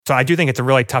So I do think it's a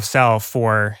really tough sell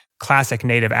for classic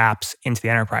native apps into the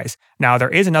enterprise. Now, there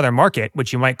is another market,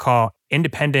 which you might call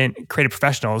independent creative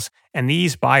professionals, and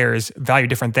these buyers value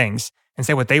different things and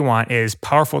say what they want is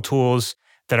powerful tools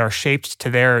that are shaped to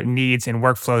their needs and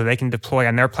workflow that they can deploy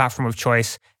on their platform of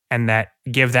choice and that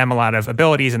give them a lot of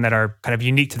abilities and that are kind of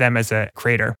unique to them as a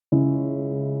creator.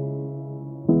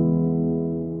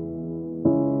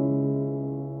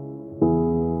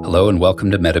 Hello and welcome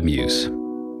to MetaMuse.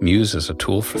 Muse is a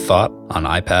tool for thought on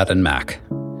iPad and Mac.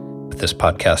 But this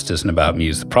podcast isn't about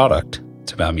Muse the product,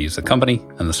 it's about Muse the company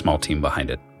and the small team behind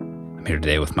it. I'm here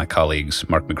today with my colleagues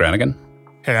Mark McGranagan.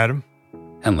 Hey, Adam.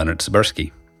 And Leonard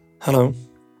Siberski. Hello.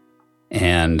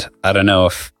 And I don't know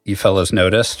if you fellows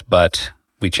noticed, but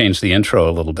we changed the intro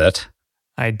a little bit.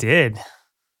 I did.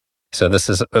 So this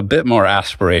is a bit more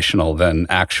aspirational than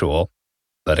actual,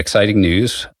 but exciting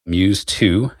news. Muse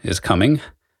 2 is coming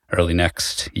early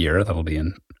next year. That'll be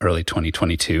in early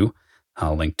 2022.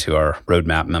 I'll link to our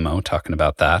roadmap memo talking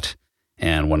about that.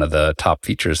 And one of the top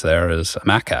features there is a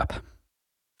Mac app.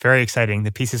 Very exciting.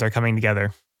 The pieces are coming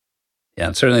together. Yeah,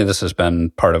 and certainly this has been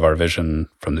part of our vision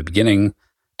from the beginning,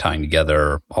 tying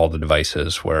together all the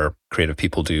devices where creative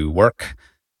people do work.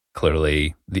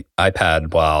 Clearly, the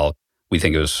iPad, while we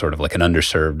think it was sort of like an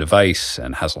underserved device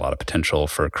and has a lot of potential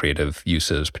for creative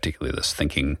uses, particularly this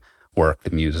thinking work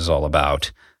that Muse is all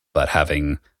about, but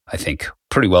having, I think,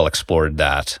 pretty well explored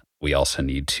that, we also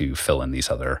need to fill in these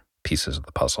other pieces of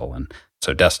the puzzle. And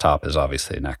so desktop is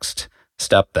obviously the next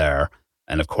step there.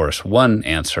 And of course, one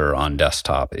answer on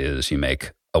desktop is you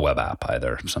make a web app,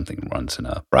 either something that runs in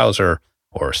a browser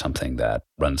or something that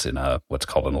runs in a what's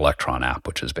called an Electron app,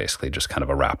 which is basically just kind of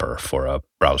a wrapper for a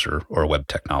browser or a web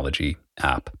technology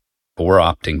app. But we're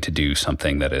opting to do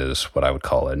something that is what I would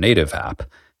call a native app.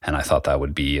 And I thought that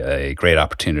would be a great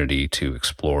opportunity to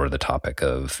explore the topic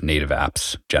of native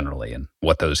apps generally and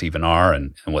what those even are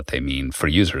and what they mean for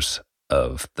users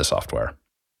of the software.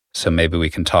 So maybe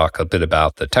we can talk a bit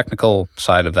about the technical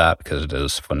side of that because it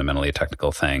is fundamentally a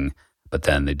technical thing, but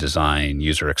then the design,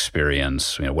 user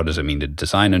experience, what does it mean to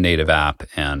design a native app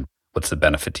and what's the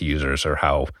benefit to users or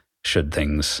how should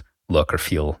things look or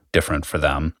feel different for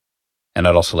them? And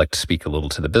I'd also like to speak a little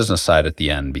to the business side at the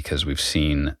end because we've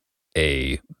seen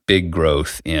a big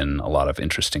growth in a lot of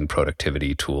interesting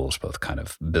productivity tools, both kind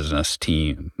of business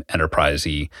team,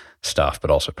 enterprise-y stuff, but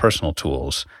also personal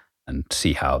tools, and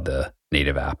see how the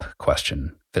native app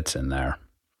question fits in there.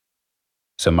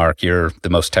 So Mark, you're the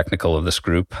most technical of this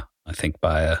group, I think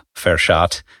by a fair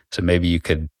shot. So maybe you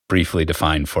could briefly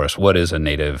define for us what is a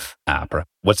native app or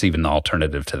what's even the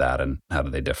alternative to that and how do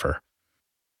they differ?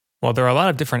 Well, there are a lot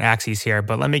of different axes here,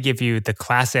 but let me give you the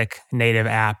classic native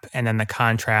app and then the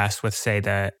contrast with, say,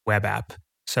 the web app.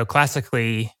 So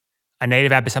classically, a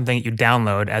native app is something that you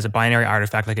download as a binary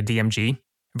artifact like a DMG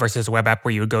versus a web app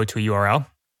where you would go to a URL.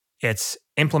 It's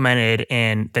implemented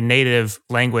in the native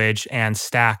language and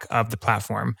stack of the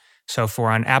platform. So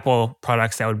for on Apple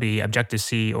products, that would be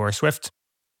Objective-C or Swift.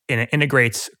 And it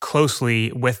integrates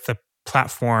closely with the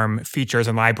platform features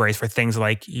and libraries for things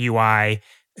like UI,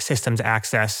 systems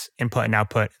access, input and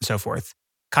output, and so forth.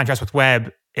 Contrast with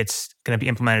web, it's going to be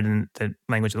implemented in the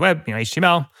language of the web,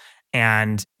 HTML,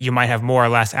 and you might have more or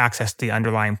less access to the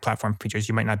underlying platform features.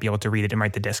 You might not be able to read it and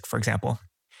write the disk, for example.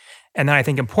 And then I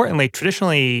think importantly,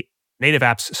 traditionally, native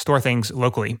apps store things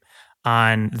locally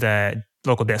on the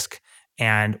local disk,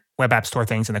 and web apps store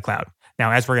things in the cloud.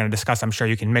 Now, as we're going to discuss, I'm sure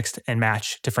you can mix and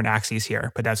match different axes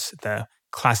here, but that's the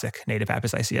classic native app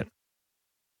as I see it.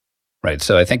 Right.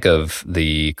 So I think of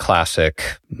the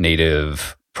classic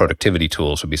native productivity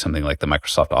tools would be something like the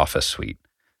Microsoft Office suite.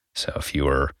 So if you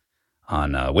were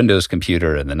on a Windows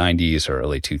computer in the 90s or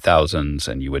early 2000s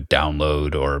and you would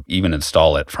download or even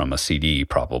install it from a CD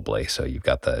probably. So you've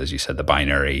got as you said, the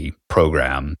binary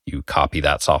program, you copy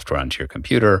that software onto your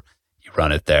computer, you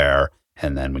run it there.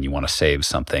 And then when you want to save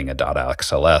something, a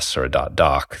 .xls or a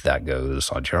 .doc, that goes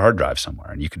onto your hard drive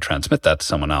somewhere. And you can transmit that to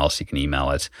someone else. You can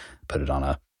email it, put it on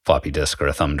a floppy disk or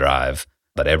a thumb drive,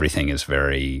 but everything is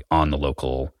very on the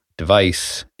local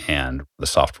device and the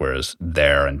software is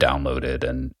there and downloaded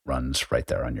and runs right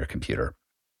there on your computer.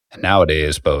 And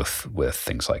nowadays, both with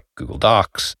things like Google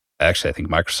Docs, actually I think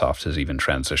Microsoft has even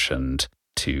transitioned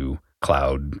to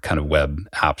cloud kind of web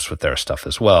apps with their stuff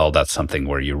as well. That's something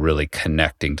where you're really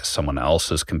connecting to someone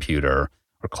else's computer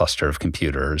or cluster of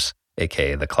computers,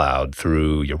 aka the cloud,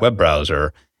 through your web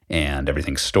browser, and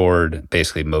everything's stored.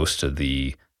 Basically, most of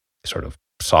the sort of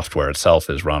software itself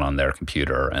is run on their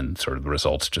computer and sort of the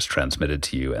results just transmitted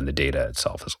to you and the data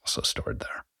itself is also stored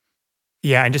there.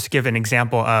 Yeah, and just to give an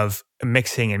example of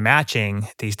mixing and matching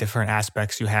these different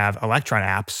aspects, you have Electron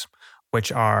apps,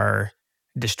 which are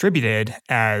distributed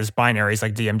as binaries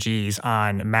like DMGs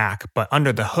on Mac, but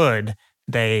under the hood,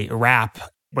 they wrap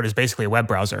what is basically a web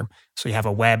browser. So you have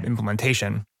a web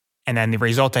implementation. And then the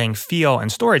resulting feel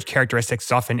and storage characteristics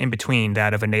is often in between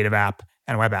that of a native app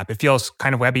and a web app. It feels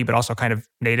kind of webby, but also kind of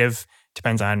native,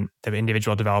 depends on the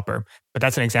individual developer. But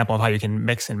that's an example of how you can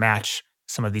mix and match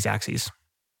some of these axes.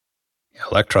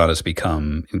 Electron has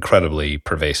become incredibly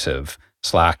pervasive.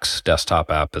 Slack's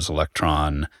desktop app is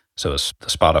Electron, so is the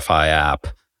Spotify app,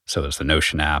 so is the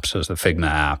Notion app, so is the Figma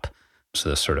app. So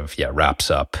this sort of, wraps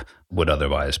up would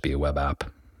otherwise be a web app.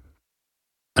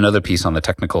 Another piece on the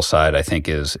technical side, I think,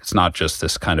 is it's not just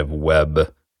this kind of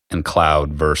web and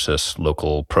cloud versus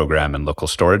local program and local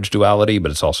storage duality,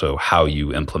 but it's also how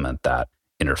you implement that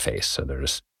interface. So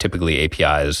there's typically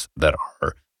APIs that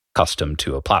are custom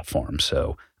to a platform.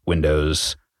 So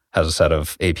Windows has a set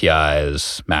of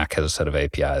APIs, Mac has a set of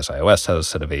APIs, iOS has a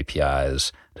set of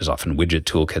APIs. There's often widget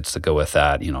toolkits that go with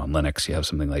that. On Linux, you have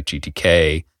something like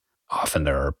GTK. Often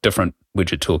there are different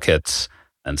widget toolkits.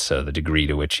 And so the degree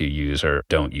to which you use or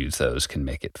don't use those can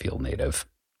make it feel native.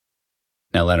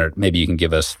 Now, Leonard, maybe you can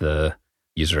give us the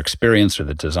user experience or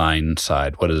the design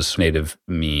side. What does native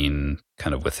mean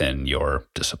kind of within your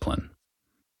discipline?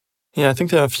 Yeah, I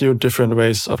think there are a few different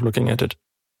ways of looking at it.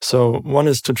 So one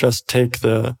is to just take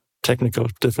the technical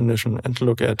definition and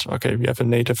look at, okay, we have a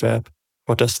native app.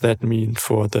 What does that mean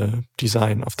for the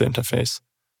design of the interface?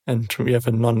 And we have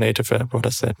a non-native app. What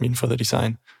does that mean for the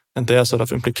design? And there are sort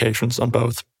of implications on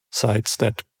both sides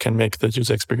that can make the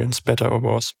user experience better or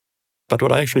worse. But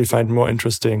what I actually find more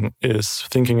interesting is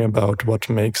thinking about what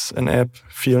makes an app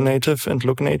feel native and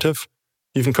look native,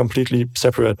 even completely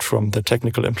separate from the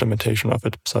technical implementation of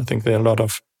it. So I think there are a lot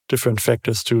of different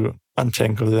factors to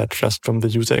untangle that just from the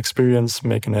user experience,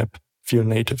 make an app feel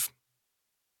native.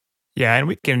 Yeah, and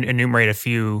we can enumerate a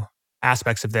few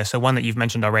aspects of this. So one that you've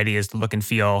mentioned already is the look and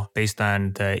feel based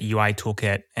on the UI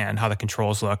toolkit and how the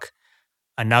controls look.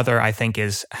 Another, I think,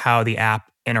 is how the app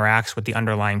interacts with the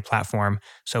underlying platform.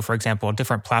 So for example,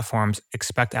 different platforms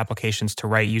expect applications to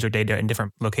write user data in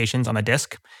different locations on the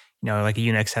disk. Like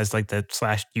Unix has like the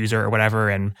 /user or whatever,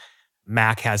 and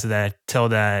Mac has the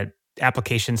tilde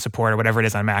application support or whatever it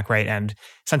is on Mac, right? And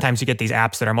sometimes you get these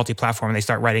apps that are multi-platform and they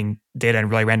start writing data in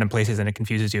really random places and it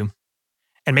confuses you.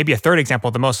 And maybe a third example,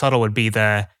 the most subtle, would be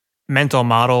the mental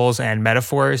models and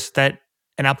metaphors that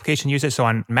an application uses. So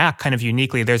on Mac, kind of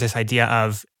uniquely, there's this idea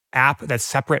of app that's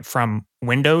separate from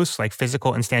windows, like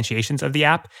physical instantiations of the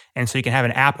app. And so you can have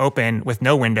an app open with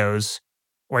no windows,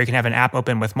 or you can have an app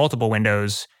open with multiple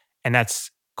windows. And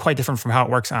that's quite different from how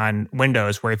it works on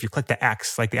Windows, where if you click the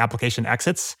X, like the application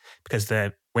exits because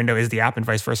the window is the app and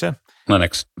vice versa.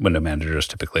 Linux window managers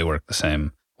typically work the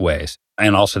same ways.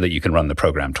 And also that you can run the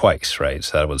program twice, right?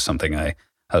 So that was something I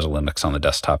was a Linux on the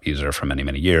desktop user for many,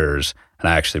 many years. And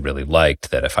I actually really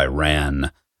liked that if I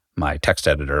ran my text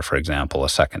editor, for example, a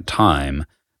second time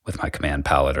with my command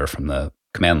palette or from the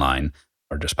command line,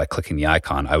 or just by clicking the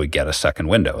icon, I would get a second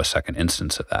window, a second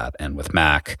instance of that. And with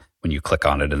Mac, when you click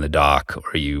on it in the dock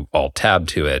or you alt-tab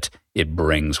to it, it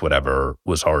brings whatever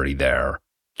was already there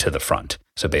to the front.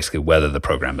 So basically, whether the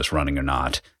program is running or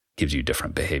not gives you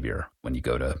different behavior when you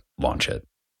go to launch it.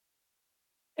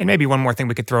 And maybe one more thing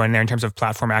we could throw in there in terms of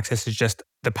platform access is just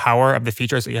the power of the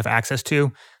features that you have access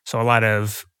to. So a lot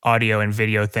of audio and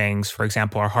video things, for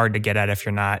example, are hard to get at if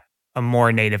you're not a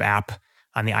more native app.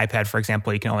 On the iPad, for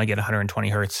example, you can only get 120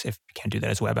 hertz if you can't do that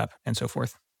as a web app, and so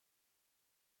forth.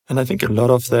 And I think a lot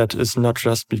of that is not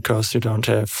just because you don't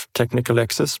have technical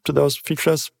access to those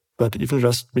features, but even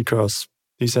just because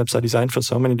these apps are designed for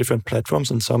so many different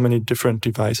platforms and so many different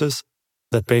devices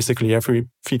that basically every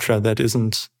feature that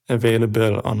isn't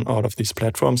available on all of these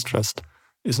platforms just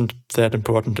isn't that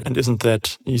important and isn't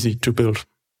that easy to build.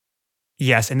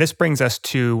 Yes, and this brings us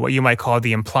to what you might call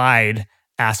the implied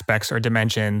aspects or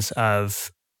dimensions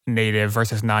of native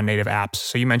versus non-native apps.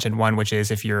 So you mentioned one, which is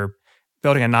if you're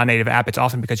building a non-native app, it's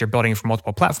often because you're building it for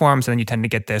multiple platforms, and then you tend to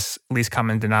get this least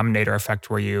common denominator effect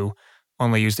where you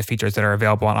only use the features that are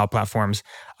available on all platforms.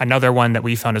 Another one that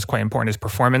we found is quite important is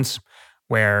performance,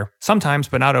 where sometimes,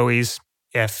 but not always,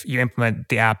 if you implement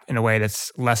the app in a way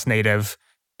that's less native,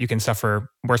 you can suffer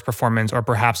worse performance or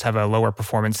perhaps have a lower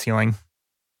performance ceiling.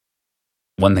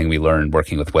 One thing we learned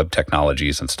working with web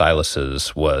technologies and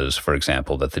styluses was, for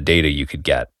example, that the data you could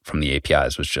get from the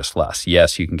APIs was just less.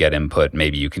 Yes, you can get input.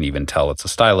 Maybe you can even tell it's a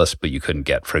stylus, but you couldn't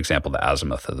get, for example, the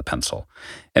azimuth of the pencil.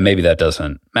 And maybe that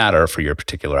doesn't matter for your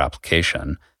particular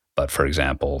application. But for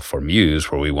example, for Muse,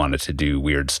 where we wanted to do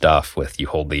weird stuff with you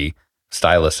hold the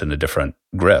stylus in a different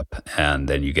grip, and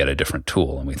then you get a different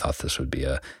tool. And we thought this would be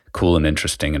a cool and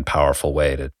interesting and powerful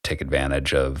way to take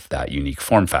advantage of that unique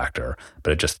form factor,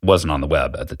 but it just wasn't on the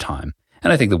web at the time.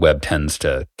 And I think the web tends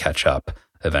to catch up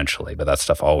eventually, but that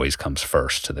stuff always comes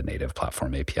first to the native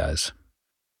platform APIs.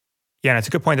 Yeah, and it's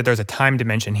a good point that there's a time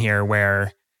dimension here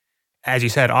where, as you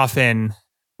said, often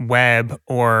web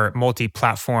or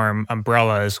multi-platform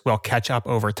umbrellas will catch up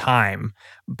over time,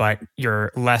 but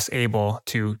you're less able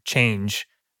to change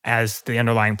as the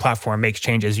underlying platform makes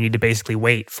changes. You need to basically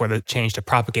wait for the change to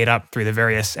propagate up through the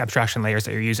various abstraction layers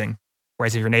that you're using.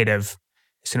 Whereas if you're native,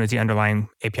 as soon as the underlying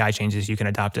API changes, you can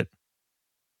adopt it.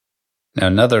 Now,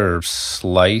 another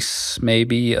slice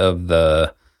maybe of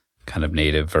the kind of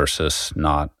native versus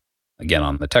not, again,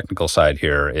 on the technical side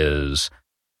here, is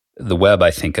the web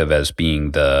I think of as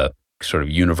being the sort of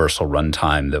universal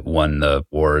runtime that won the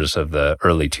wars of the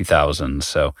early 2000s.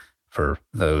 So for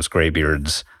those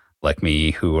graybeards like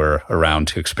me who were around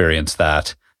to experience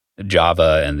that,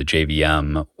 Java and the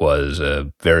JVM was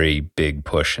a very big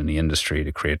push in the industry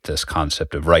to create this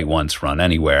concept of write once, run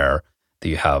anywhere, that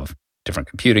you have different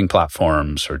computing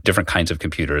platforms or different kinds of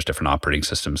computers, different operating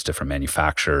systems, different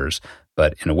manufacturers.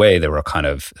 But in a way, they were kind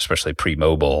of, especially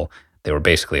pre-mobile, they were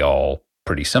basically all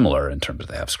pretty similar in terms of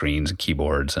they have screens and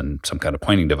keyboards and some kind of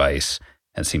pointing device.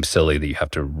 And it seems silly that you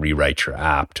have to rewrite your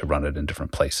app to run it in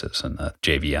different places. And the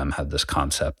JVM had this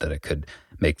concept that it could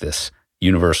make this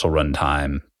universal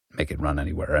runtime, make it run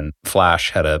anywhere. And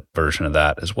Flash had a version of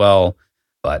that as well,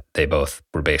 but they both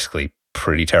were basically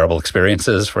pretty terrible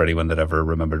experiences for anyone that ever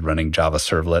remembered running Java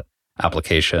servlet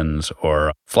applications.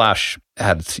 Or Flash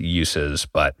had its uses,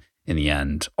 but in the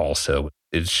end, also,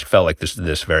 it felt like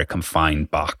this very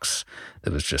confined box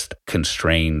that was just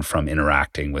constrained from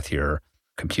interacting with your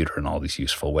computer in all these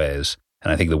useful ways.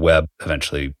 And I think the web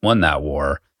eventually won that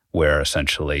war, where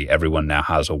essentially everyone now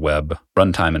has a web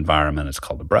runtime environment. It's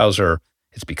called a browser.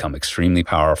 It's become extremely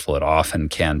powerful. It often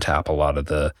can tap a lot of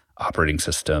the operating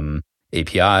system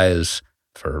APIs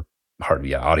for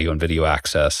audio and video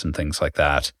access and things like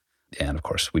that. And of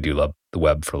course, we do love the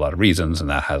web for a lot of reasons, and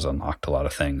that has unlocked a lot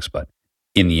of things. But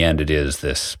in the end, it is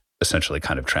this essentially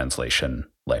kind of translation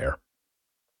layer.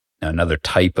 Now, another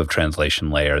type of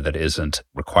translation layer that isn't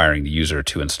requiring the user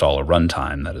to install a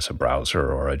runtime, that is a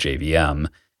browser or a JVM,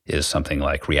 is something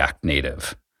like React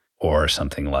Native or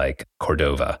something like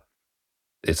Cordova.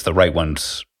 It's the write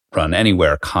once, run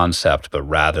anywhere concept, but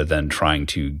rather than trying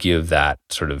to give that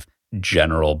sort of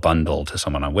general bundle to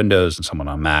someone on Windows and someone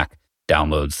on Mac,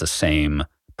 downloads the same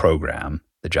program,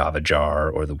 the Java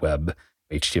jar or the web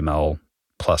HTML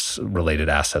plus related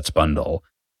assets bundle.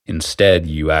 Instead,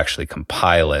 you actually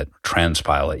compile it,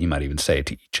 transpile it, you might even say,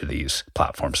 to each of these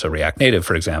platforms. So React Native,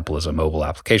 for example, is a mobile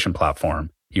application platform.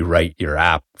 You write your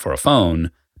app for a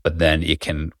phone, but then it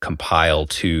can compile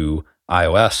to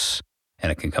iOS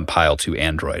and it can compile to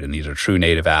Android. And these are true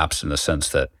native apps in the sense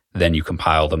that then you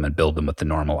compile them and build them with the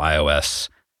normal iOS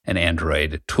and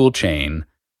Android toolchain.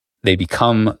 They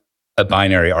become a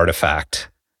binary artifact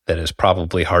that is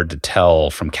probably hard to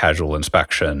tell from casual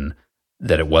inspection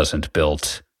that it wasn't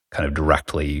built kind of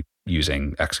directly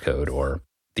using Xcode or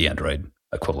the Android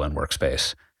equivalent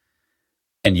workspace.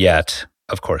 And yet,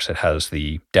 of course, it has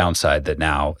the downside that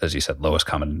now, as you said, lowest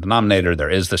common denominator, there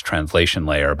is this translation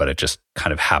layer, but it just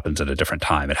kind of happens at a different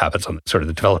time. It happens on sort of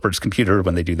the developer's computer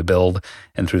when they do the build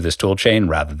and through this tool chain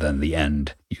rather than the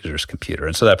end user's computer.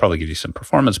 And so that probably gives you some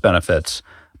performance benefits,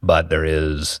 but there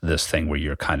is this thing where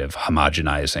you're kind of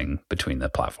homogenizing between the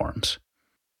platforms.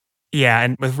 Yeah,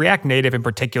 and with React Native in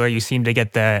particular, you seem to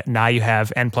get the now you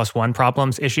have N+1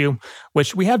 problems issue,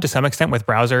 which we have to some extent with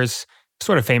browsers.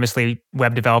 Sort of famously,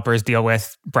 web developers deal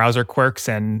with browser quirks,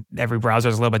 and every browser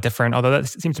is a little bit different, although that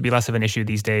seems to be less of an issue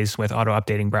these days with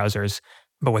auto-updating browsers.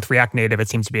 But with React Native, it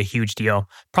seems to be a huge deal,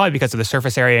 probably because of the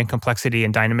surface area and complexity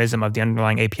and dynamism of the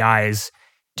underlying APIs.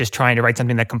 Just trying to write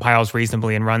something that compiles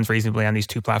reasonably and runs reasonably on these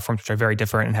two platforms, which are very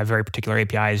different and have very particular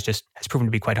APIs, just has proven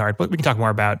to be quite hard. But we can talk more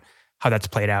about how that's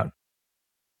played out.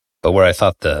 But where I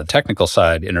thought the technical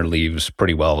side interleaves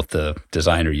pretty well with the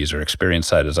designer user experience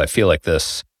side is I feel like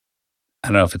this, I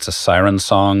don't know if it's a siren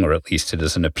song or at least it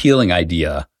is an appealing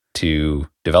idea to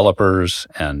developers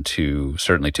and to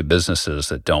certainly to businesses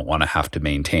that don't want to have to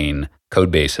maintain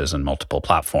code bases in multiple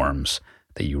platforms,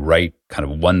 that you write kind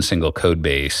of one single code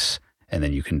base and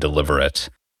then you can deliver it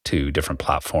to different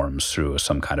platforms through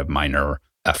some kind of minor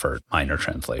effort, minor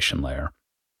translation layer.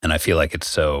 And I feel like it's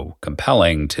so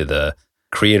compelling to the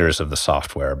creators of the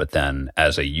software, but then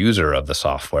as a user of the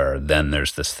software, then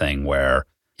there's this thing where,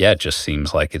 yeah, it just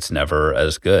seems like it's never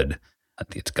as good.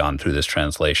 It's gone through this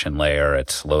translation layer,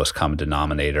 it's lowest common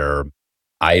denominator.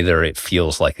 Either it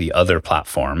feels like the other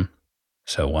platform,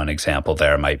 So one example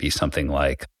there might be something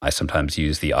like I sometimes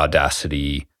use the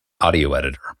Audacity audio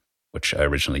editor, which I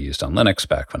originally used on Linux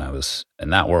back when I was in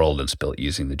that world. It's built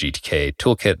using the GTK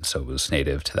toolkit, so it was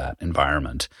native to that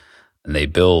environment. And they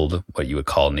build what you would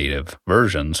call native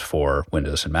versions for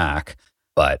Windows and Mac,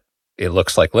 but it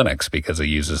looks like Linux because it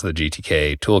uses the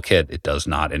GTK toolkit. It does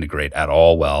not integrate at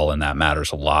all well, and that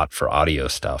matters a lot for audio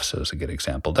stuff. So it's a good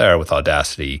example there. With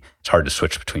Audacity, it's hard to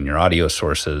switch between your audio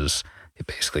sources. It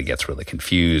basically gets really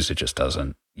confused. It just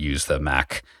doesn't use the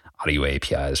Mac audio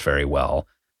APIs very well.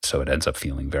 So it ends up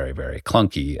feeling very, very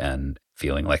clunky and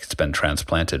feeling like it's been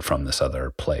transplanted from this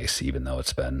other place, even though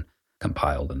it's been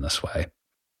compiled in this way.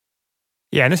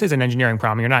 Yeah, and this is an engineering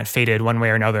problem. You're not fated one way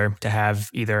or another to have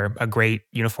either a great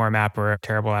uniform app or a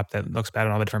terrible app that looks bad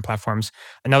on all the different platforms.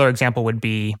 Another example would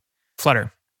be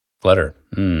Flutter. Flutter.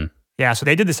 Yeah, so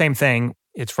they did the same thing.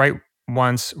 It's write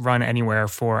once, run anywhere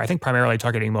for, I think, primarily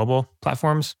targeting mobile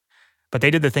platforms. But they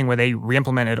did the thing where they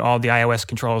re-implemented all the iOS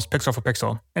controls pixel for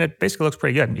pixel. And it basically looks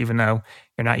pretty good, even though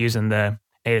you're not using the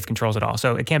native controls at all.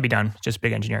 So it can be done. Just a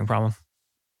big engineering problem.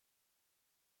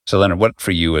 So Leonard, what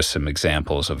for you is some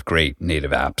examples of great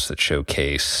native apps that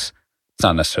showcase, it's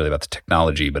not necessarily about the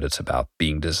technology, but it's about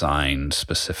being designed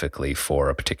specifically for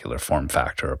a particular form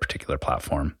factor or a particular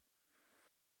platform?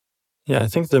 Yeah, I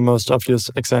think the most obvious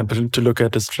example to look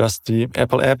at is just the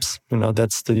Apple apps.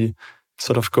 That's the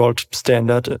sort of gold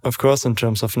standard, of course, in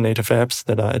terms of native apps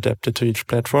that are adapted to each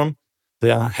platform.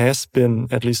 There has been,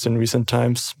 at least in recent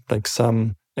times, like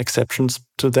some exceptions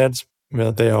to that,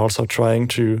 where they are also trying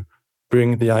to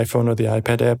bring the iPhone or the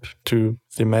iPad app to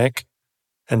the Mac.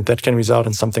 And that can result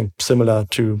in something similar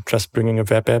to just bringing a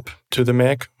web app to the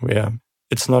Mac, where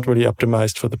it's not really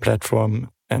optimized for the platform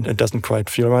and it doesn't quite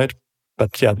feel right.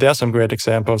 But yeah, there are some great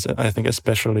examples, I think,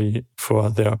 especially for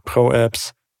their pro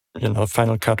apps.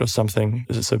 Final Cut or something.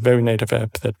 This is a very native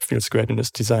app that feels great and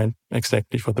is designed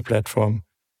exactly for the platform.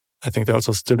 I think there are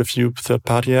also still a few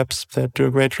third-party apps that do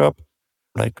a great job,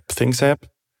 like Things app,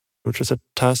 which is a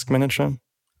task manager.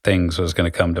 Things was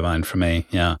going to come to mind for me,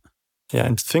 yeah. Yeah,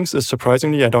 and Things is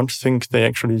surprisingly, I don't think they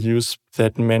actually use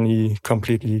that many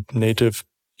completely native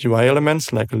UI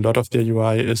elements. Like a lot of their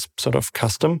UI is sort of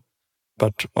custom,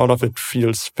 but all of it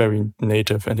feels very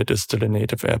native and it is still a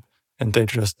native app. And they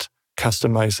just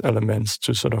customize elements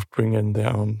to sort of bring in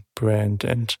their own brand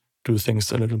and do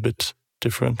things a little bit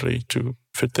differently to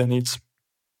fit their needs.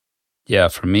 Yeah,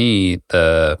 for me,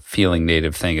 the feeling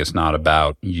native thing is not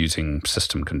about using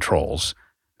system controls.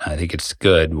 I think it's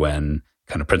good when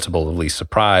kind of principle of least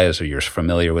surprise or you're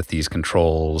familiar with these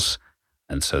controls.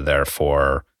 And so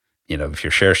therefore, if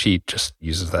your share sheet just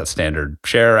uses that standard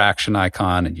share action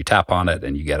icon and you tap on it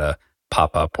and you get a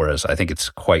pop-up, whereas I think it's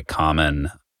quite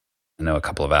common. I know a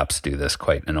couple of apps do this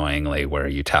quite annoyingly where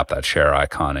you tap that share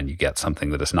icon and you get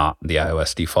something that is not the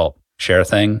iOS default share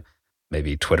thing.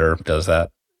 Maybe Twitter does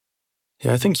that.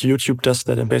 Yeah, I think YouTube does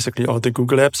that in basically all the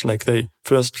Google apps. Like they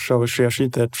first show a share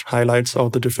sheet that highlights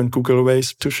all the different Google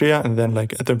ways to share. And then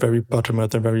like at the very bottom, at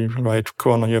the very right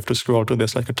corner, you have to scroll to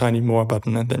this like a tiny more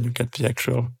button and then you get the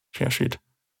actual share sheet.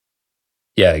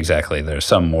 Yeah, exactly. There's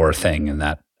some more thing and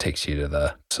that takes you to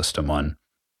the system one.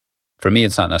 For me,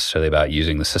 it's not necessarily about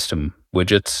using the system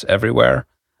widgets everywhere.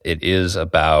 It is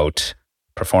about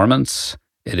performance.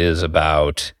 It is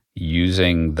about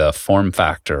using the form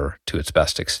factor to its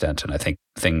best extent. And I think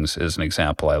Things is an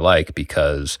example I like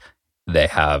because they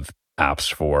have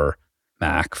apps for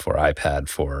Mac, for iPad,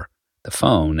 for the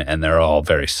phone, and they're all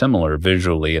very similar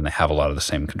visually and they have a lot of the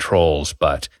same controls,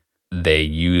 but they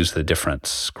use the different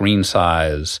screen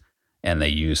size and they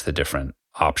use the different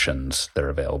options that are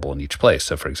available in each place.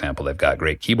 So for example, they've got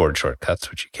great keyboard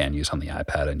shortcuts, which you can use on the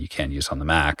iPad and you can use on the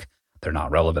Mac. They're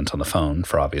not relevant on the phone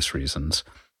for obvious reasons.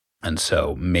 And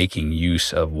so making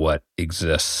use of what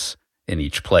exists in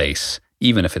each place,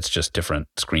 even if it's just different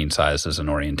screen sizes and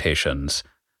orientations,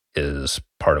 is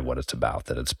part of what it's about,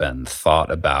 that it's been thought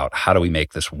about, how do we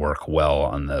make this work well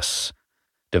on this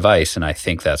device? And I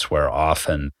think that's where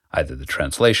often either the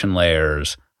translation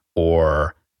layers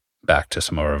or back to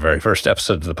some of our very first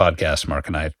episodes of the podcast, Mark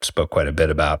and I spoke quite a bit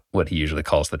about what he usually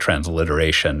calls the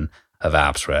transliteration of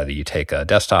apps, where either you take a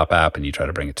desktop app and you try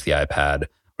to bring it to the iPad,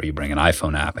 or you bring an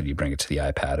iPhone app and you bring it to the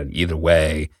iPad. And either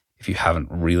way, if you haven't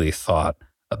really thought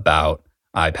about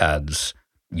iPad's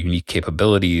unique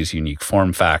capabilities, unique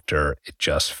form factor, it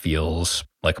just feels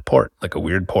like a port, like a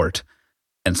weird port.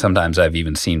 And sometimes I've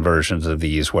even seen versions of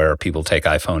these where people take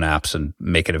iPhone apps and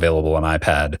make it available on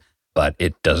iPad, but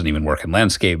it doesn't even work in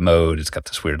landscape mode. It's got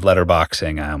this weird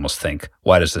letterboxing. I almost think,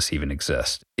 why does this even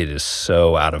exist? It is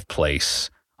so out of place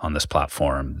on this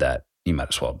platform that you might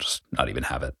as well just not even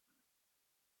have it.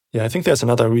 Yeah, I think there's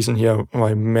another reason here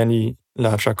why many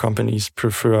larger companies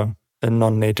prefer a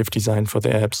non-native design for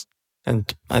their apps.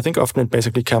 And I think often it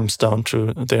basically comes down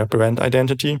to their brand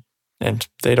identity, and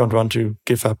they don't want to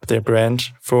give up their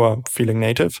brand for feeling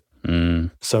native.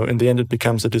 So in the end, it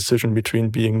becomes a decision between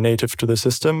being native to the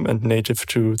system and native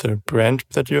to the brand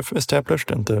that you've established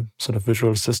and the sort of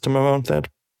visual system around that.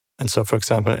 And so, for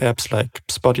example, apps like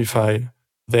Spotify,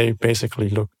 they basically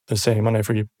look the same on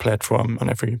every platform, on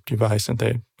every device, and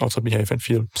they also behave and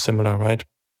feel similar, right?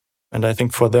 And I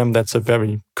think for them, that's a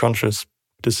very conscious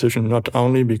decision, not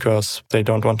only because they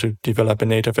don't want to develop a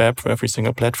native app for every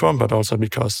single platform, but also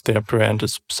because their brand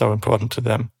is so important to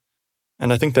them.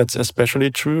 And I think that's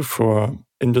especially true for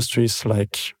industries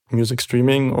like music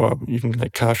streaming or even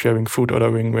like car sharing, food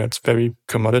ordering, where it's very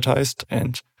commoditized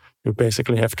and you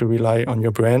basically have to rely on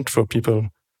your brand for people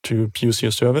to use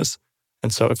your service.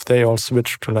 And so if they all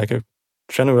switch to like a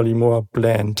generally more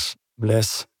bland,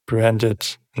 less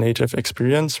branded native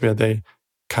experience where they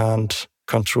can't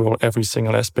control every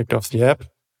single aspect of the app,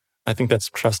 I think that's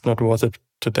just not worth it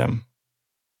to them.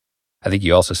 I think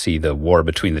you also see the war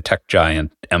between the tech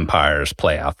giant empires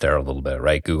play out there a little bit,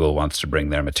 right? Google wants to bring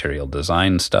their material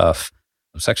design stuff.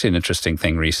 It's actually an interesting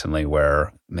thing recently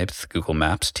where maybe it's the Google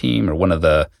Maps team or one of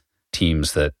the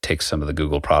teams that takes some of the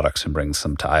Google products and brings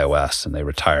them to iOS, and they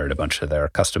retired a bunch of their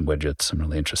custom widgets. Some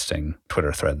really interesting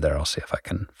Twitter thread there. I'll see if I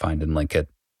can find and link it.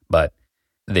 But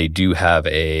they do have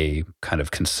a kind of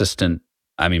consistent,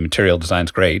 material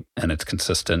design's great and it's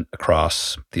consistent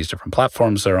across these different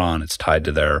platforms they're on. It's tied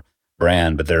to their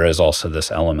brand, but there is also this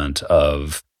element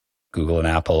of Google and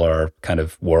Apple are kind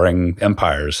of warring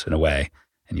empires in a way.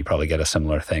 And you probably get a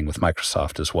similar thing with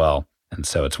Microsoft as well. And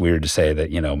so it's weird to say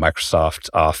that, Microsoft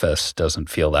Office doesn't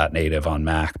feel that native on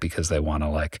Mac because they want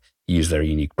to use their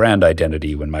unique brand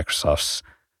identity when Microsoft's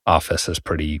Office is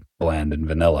pretty bland and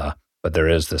vanilla. But there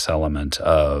is this element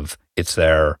of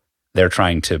they're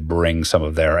trying to bring some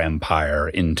of their empire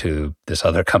into this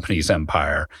other company's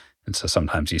empire. And so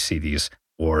sometimes you see these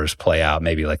wars play out,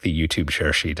 maybe like the YouTube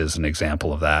share sheet is an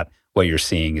example of that. What you're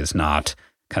seeing is not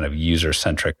kind of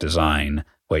user-centric design.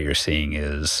 What you're seeing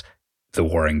is the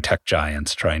warring tech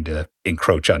giants trying to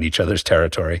encroach on each other's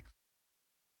territory.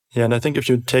 Yeah, and I think if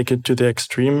you take it to the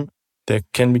extreme, there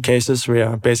can be cases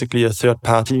where basically a third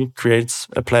party creates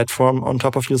a platform on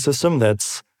top of your system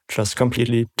that's just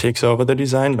completely takes over the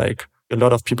design. Like a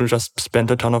lot of people just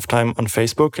spend a ton of time on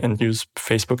Facebook and use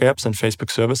Facebook apps and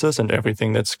Facebook services, and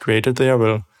everything that's created there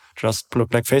will just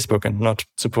look like Facebook and not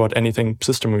support anything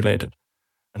system related.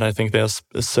 And I think there's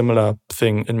a similar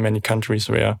thing in many countries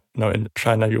where, in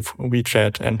China, you've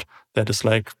WeChat, and that is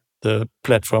like the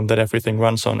platform that everything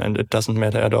runs on. And it doesn't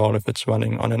matter at all if it's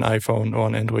running on an iPhone or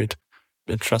an Android.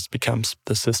 It just becomes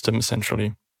the system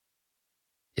essentially.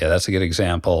 Yeah, that's a good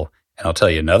example. And I'll tell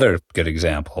you another good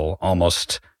example,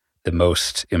 almost the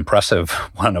most impressive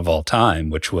one of all time,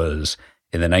 which was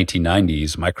in the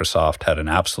 1990s, Microsoft had an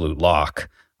absolute lock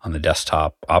on the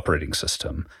desktop operating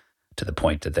system to the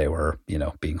point that they were,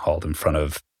 being hauled in front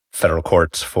of federal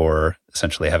courts for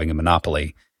essentially having a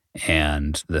monopoly.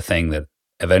 And the thing that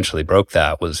eventually broke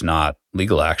that was not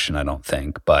legal action, I don't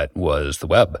think, but was the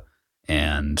web.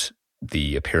 And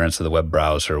the appearance of the web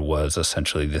browser was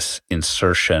essentially this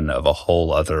insertion of a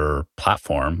whole other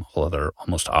platform, a whole other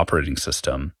almost operating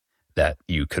system that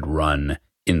you could run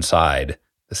inside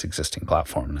this existing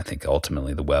platform. And I think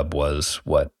ultimately the web was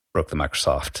what broke the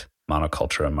Microsoft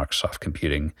monoculture and Microsoft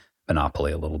computing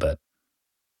monopoly a little bit.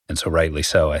 And so rightly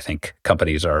so, I think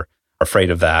companies are afraid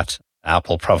of that.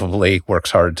 Apple probably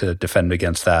works hard to defend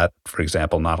against that. For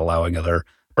example, not allowing other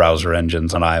browser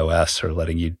engines on iOS or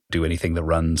letting you do anything that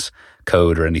runs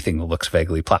code or anything that looks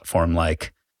vaguely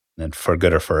platform-like, and for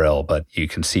good or for ill. But you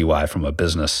can see why from a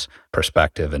business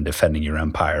perspective and defending your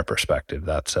empire perspective,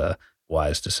 that's a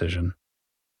wise decision.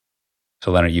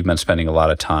 So Leonard, you've been spending a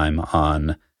lot of time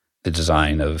on the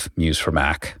design of Muse for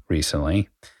Mac recently.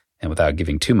 And without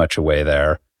giving too much away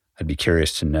there, I'd be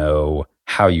curious to know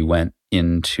how you went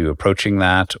into approaching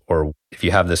that, or if you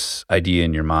have this idea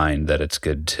in your mind that it's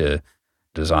good to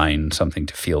design something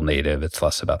to feel native, it's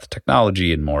less about the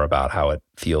technology and more about how it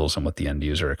feels and what the end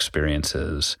user experience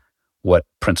is. What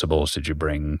principles did you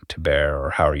bring to bear,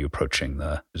 or how are you approaching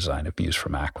the design of Muse for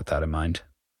Mac with that in mind?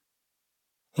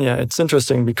 Yeah, it's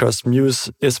interesting because Muse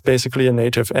is basically a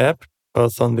native app,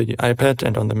 both on the iPad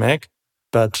and on the Mac,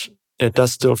 but it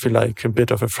does still feel like a bit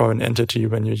of a foreign entity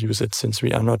when you use it, since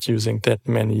we are not using that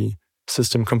many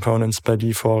system components by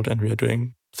default, and we are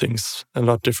doing things a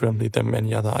lot differently than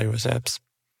many other iOS apps.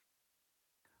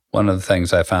 One of the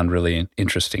things I found really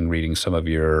interesting reading some of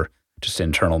your just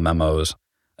internal memos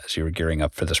as you were gearing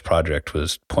up for this project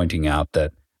was pointing out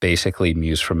that basically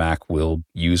Muse for Mac will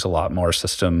use a lot more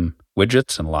system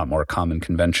widgets and a lot more common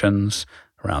conventions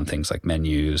around things like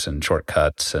menus and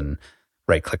shortcuts and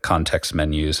right-click context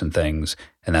menus and things.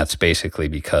 And that's basically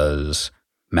because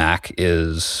Mac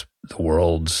is the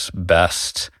world's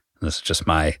best, and this is just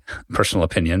my personal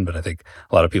opinion, but I think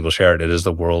a lot of people share it, it is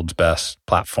the world's best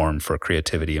platform for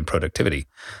creativity and productivity.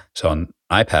 So on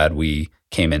iPad, we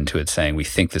came into it saying we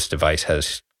think this device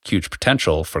has huge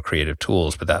potential for creative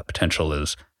tools, but that potential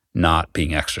is not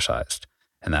being exercised.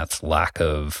 And that's lack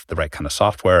of the right kind of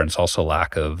software, and it's also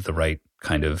lack of the right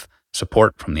kind of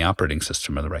support from the operating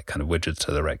system or the right kind of widgets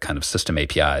or the right kind of system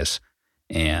APIs.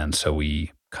 And so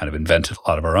we kind of invented a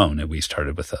lot of our own. And we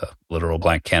started with a literal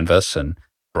blank canvas and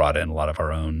brought in a lot of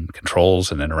our own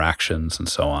controls and interactions and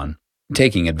so on,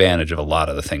 taking advantage of a lot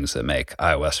of the things that make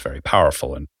iOS very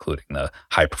powerful, including the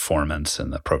high performance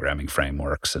and the programming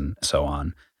frameworks and so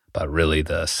on. But really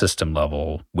the system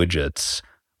level widgets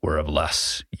were of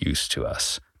less use to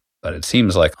us. But it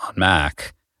seems like on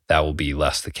Mac, that will be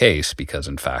less the case because,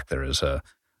 in fact, there is a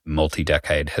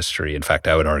multi-decade history. In fact,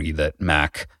 I would argue that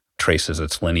Mac traces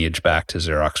its lineage back to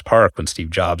Xerox PARC when Steve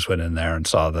Jobs went in there and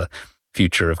saw the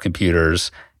future of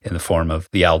computers in the form of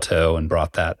the Alto and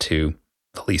brought that to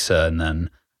the Lisa and then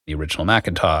the original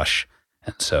Macintosh.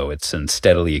 And so it's in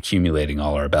steadily accumulating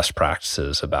all our best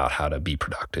practices about how to be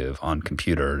productive on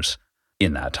computers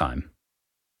in that time.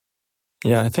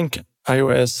 Yeah, I think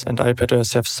iOS and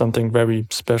iPadOS have something very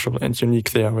special and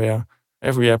unique there, where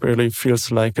every app really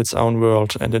feels like its own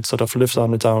world and it sort of lives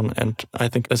on its own. And I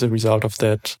think as a result of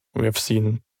that, we have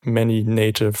seen many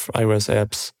native iOS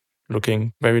apps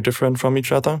looking very different from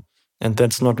each other. And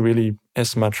that's not really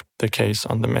as much the case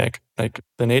on the Mac. Like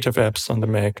the native apps on the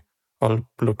Mac all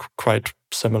look quite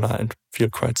similar and feel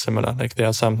quite similar. Like there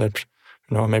are some that,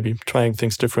 maybe trying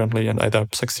things differently and either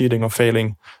succeeding or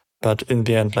failing. But in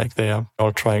the end, like they are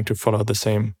all trying to follow the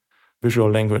same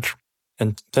visual language.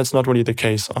 And that's not really the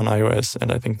case on iOS.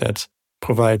 And I think that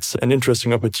provides an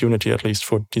interesting opportunity, at least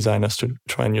for designers, to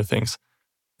try new things.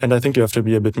 And I think you have to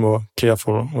be a bit more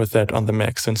careful with that on the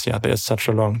Mac, since, there's such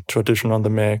a long tradition on the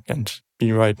Mac and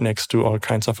be right next to all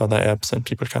kinds of other apps. And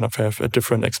people kind of have a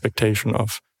different expectation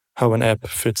of how an app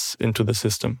fits into the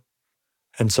system.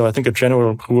 And so I think a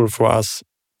general rule for us,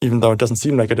 even though it doesn't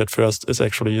seem like it at first, is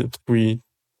actually we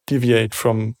deviate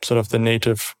from sort of the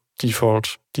native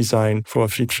default design for a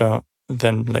feature,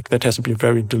 then like that has to be a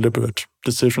very deliberate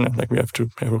decision. And like we have to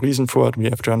have a reason for it. We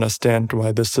have to understand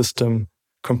why the system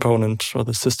component or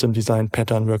the system design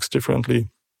pattern works differently.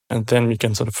 And then we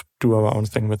can sort of do our own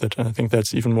thing with it. And I think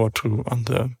that's even more true on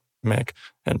the Mac.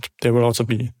 And there will also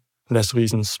be less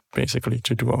reasons basically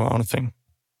to do our own thing.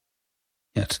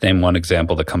 Yeah, to name one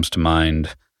example that comes to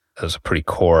mind as a pretty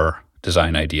core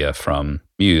design idea from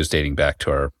Muse dating back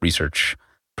to our research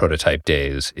prototype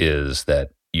days is that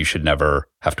you should never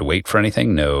have to wait for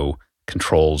anything. No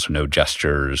controls or no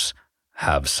gestures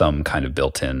have some kind of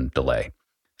built-in delay.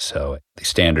 So the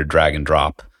standard drag and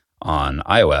drop on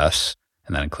iOS,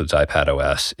 and that includes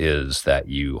iPadOS, is that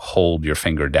you hold your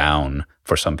finger down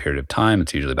for some period of time.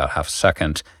 It's usually about half a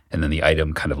second, and then the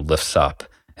item kind of lifts up,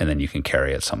 and then you can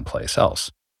carry it someplace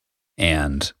else.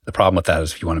 And the problem with that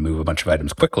is if you want to move a bunch of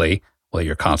items quickly, well,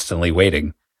 you're constantly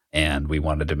waiting. And we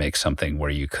wanted to make something where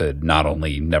you could not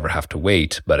only never have to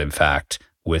wait, but in fact,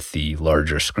 with the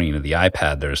larger screen of the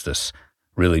iPad, there's this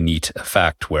really neat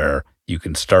effect where you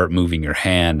can start moving your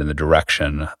hand in the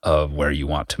direction of where you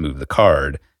want to move the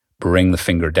card, bring the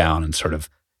finger down and sort of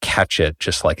catch it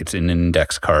just like it's an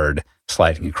index card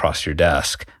sliding across your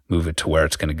desk, move it to where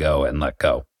it's going to go and let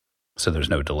go. So there's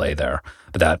no delay there.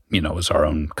 But that, was our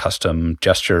own custom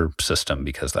gesture system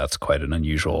because that's quite an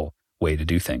unusual way to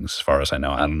do things. As far as I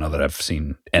know, I don't know that I've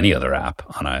seen any other app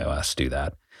on iOS do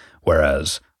that.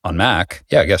 Whereas on Mac,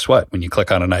 guess what? When you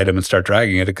click on an item and start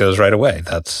dragging it, it goes right away.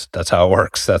 That's how it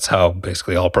works. That's how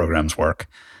basically all programs work.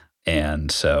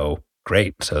 And so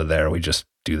great. So there we just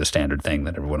do the standard thing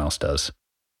that everyone else does.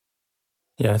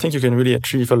 Yeah, I think you can really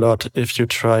achieve a lot if you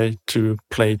try to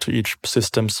play to each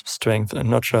system's strength and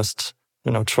not just,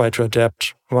 try to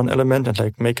adapt one element and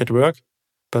like make it work,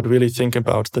 but really think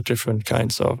about the different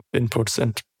kinds of inputs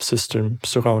and system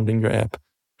surrounding your app.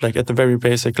 Like at the very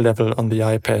basic level on the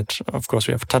iPad, of course,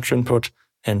 we have touch input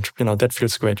and, that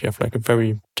feels great. You have like a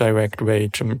very direct way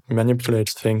to manipulate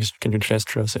things. You can do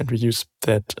gestures and we use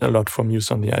that a lot from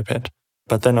use on the iPad.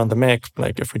 But then on the Mac,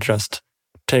 like if we just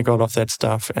take all of that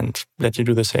stuff and let you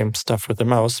do the same stuff with the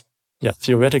mouse,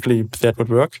 theoretically that would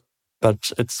work,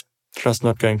 but it's just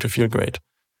not going to feel great.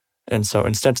 And so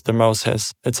instead, the mouse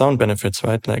has its own benefits,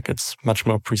 right? Like it's much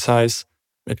more precise.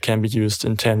 It can be used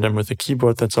in tandem with the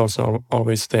keyboard that's also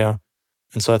always there.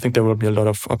 And so I think there will be a lot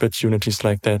of opportunities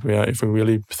like that, where if we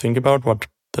really think about what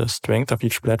the strength of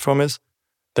each platform is,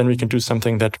 then we can do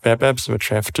something that web apps, which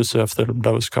have to serve the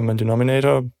lowest common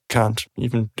denominator, can't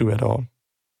even do at all.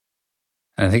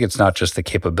 And I think it's not just the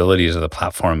capabilities of the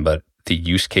platform, but the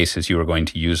use cases you were going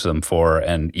to use them for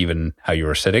and even how you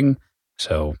were sitting.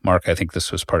 So Mark, I think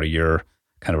this was part of your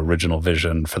kind of original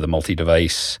vision for the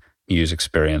multi-device Muse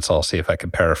experience. I'll see if I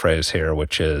can paraphrase here,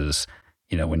 which is,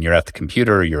 when you're at the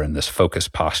computer, you're in this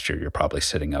focused posture. You're probably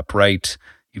sitting upright.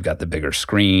 You've got the bigger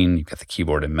screen. You've got the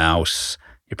keyboard and mouse.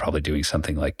 You're probably doing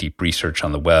something like deep research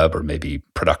on the web or maybe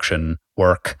production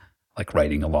work, like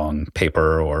writing a long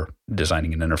paper or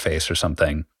designing an interface or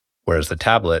something. Whereas the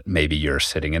tablet, maybe you're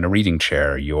sitting in a reading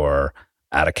chair, you're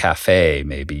at a cafe,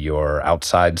 maybe you're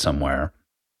outside somewhere.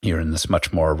 You're in this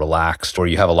much more relaxed, or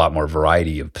you have a lot more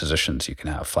variety of positions. You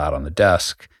can have flat on the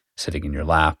desk, sitting in your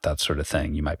lap, that sort of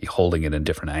thing. You might be holding it in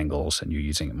different angles and you're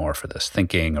using it more for this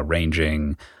thinking,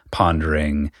 arranging,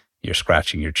 pondering. You're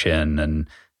scratching your chin and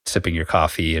sipping your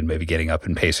coffee and maybe getting up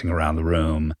and pacing around the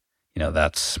room.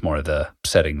 That's more the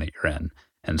setting that you're in.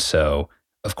 And so,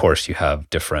 of course, you have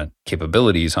different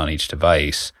capabilities on each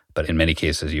device, but in many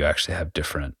cases, you actually have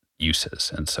different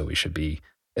uses. And so we should be,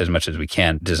 as much as we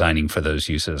can, designing for those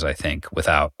uses, I think,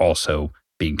 without also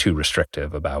being too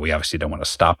restrictive about, we obviously don't want to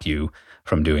stop you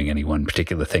from doing any one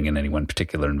particular thing in any one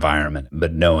particular environment,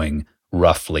 but knowing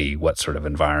roughly what sort of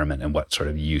environment and what sort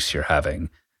of use you're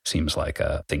having seems like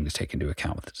a thing to take into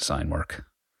account with the design work.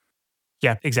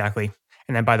 Yeah, exactly.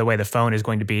 And then, by the way, the phone is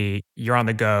going to be, you're on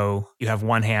the go, you have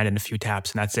one hand and a few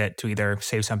taps, and that's it to either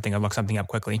save something or look something up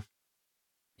quickly.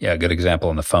 Yeah, a good example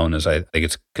on the phone is I think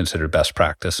it's considered best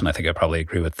practice, and I think I probably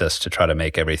agree with this, to try to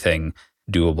make everything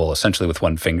doable essentially with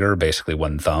one finger, basically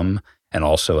one thumb, and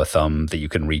also a thumb that you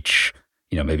can reach,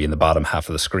 maybe in the bottom half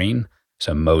of the screen.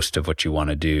 So most of what you want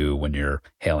to do when you're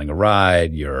hailing a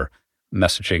ride, you're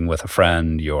messaging with a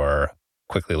friend, you're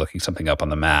quickly looking something up on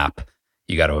the map,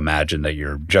 you got to imagine that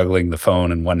you're juggling the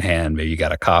phone in one hand, maybe you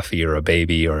got a coffee or a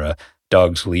baby or a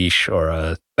dog's leash or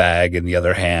a bag in the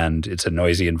other hand. It's a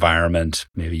noisy environment.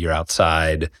 Maybe you're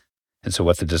outside. And so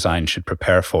what the design should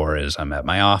prepare for is, I'm at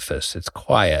my office. It's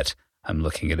quiet. I'm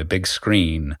looking at a big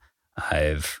screen.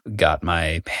 I've got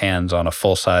my hands on a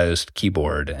full-sized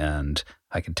keyboard and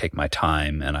I can take my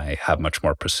time and I have much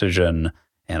more precision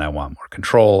and I want more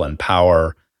control and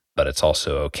power, but it's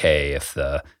also okay if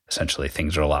essentially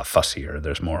things are a lot fussier.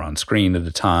 There's more on screen at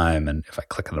a time, and if I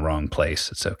click in the wrong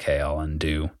place, it's okay, I'll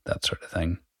undo, that sort of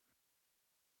thing.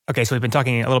 Okay, so we've been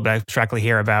talking a little bit abstractly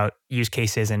here about use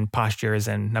cases and postures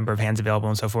and number of hands available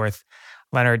and so forth.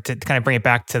 Leonard, to kind of bring it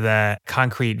back to the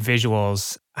concrete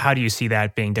visuals, how do you see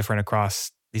that being different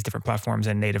across these different platforms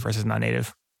and native versus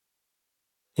non-native?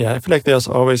 Yeah, I feel like there's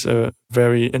always a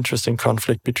very interesting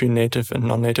conflict between native and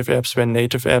non-native apps, where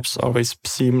native apps always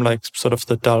seem like sort of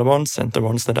the dull ones and the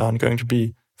ones that aren't going to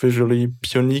be visually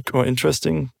unique or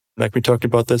interesting. Like we talked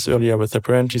about this earlier with the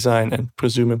brand design, and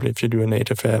presumably if you do a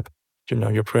native app,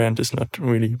 your brand is not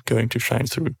really going to shine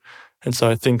through. And so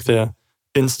I think the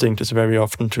instinct is very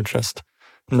often to just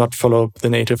not follow the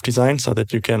native design so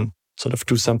that you can sort of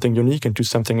do something unique and do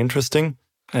something interesting.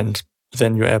 And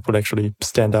then your app will actually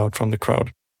stand out from the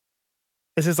crowd.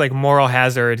 This is like Moral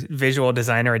Hazard Visual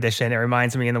Designer Edition. It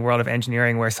reminds me in the world of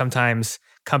engineering where sometimes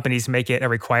companies make it a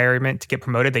requirement to get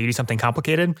promoted that you do something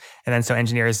complicated. And then so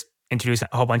engineers introduce a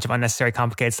whole bunch of unnecessary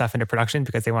complicated stuff into production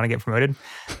because they want to get promoted.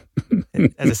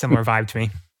 It has a similar vibe to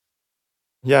me.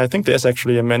 Yeah, I think there's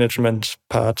actually a management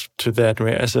part to that,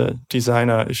 where as a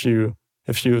designer, if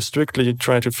you strictly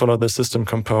try to follow the system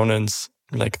components,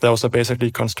 like those are basically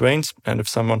constraints. And if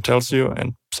someone tells you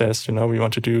and says, we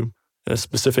want to do a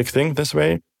specific thing this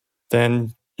way,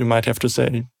 then you might have to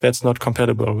say that's not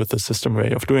compatible with the system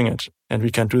way of doing it. And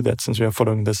we can't do that since we are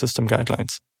following the system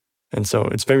guidelines. And so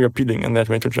it's very appealing in that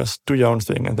way to just do your own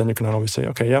thing. And then you can always say,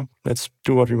 okay, yeah, let's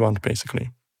do what we want,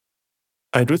 basically.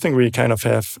 I do think we kind of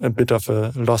have a bit of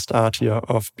a lost art here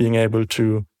of being able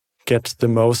to get the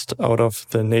most out of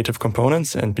the native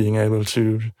components and being able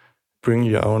to bring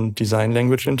your own design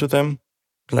language into them.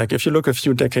 Like if you look a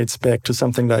few decades back to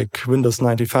something like Windows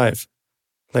 95,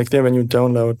 like there when you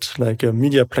download like a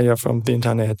media player from the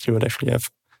internet, you would actually have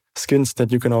skins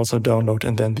that you can also download,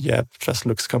 and then the app just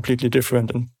looks completely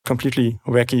different and completely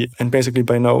wacky and basically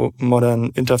by no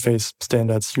modern interface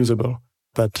standards usable.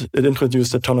 But it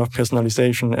introduced a ton of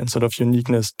personalization and sort of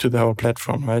uniqueness to the whole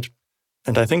platform, right?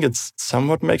 And I think it's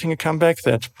somewhat making a comeback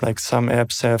that like some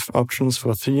apps have options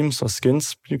for themes or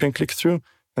skins you can click through,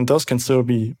 and those can still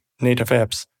be native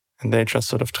apps, and they just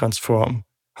sort of transform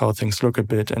how things look a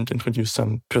bit and introduce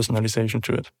some personalization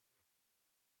to it.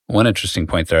 One interesting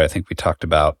point there, I think we talked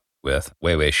about with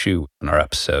Weiwei Xu in our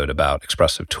episode about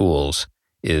expressive tools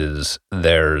is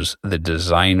there's the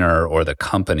designer or the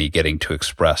company getting to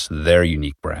express their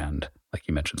unique brand, like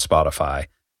you mentioned Spotify,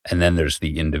 and then there's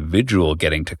the individual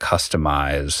getting to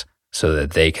customize so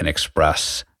that they can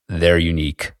express their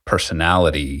unique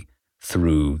personality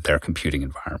through their computing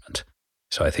environment.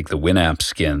 So I think the Winamp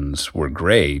skins were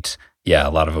great. Yeah,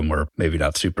 a lot of them were maybe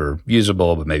not super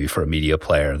usable, but maybe for a media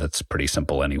player, that's pretty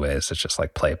simple anyways. It's just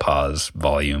like play, pause,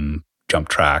 volume, jump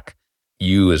track.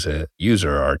 You as a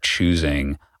user are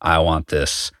choosing, I want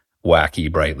this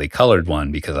wacky, brightly colored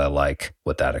one because I like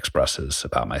what that expresses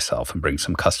about myself and brings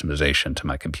some customization to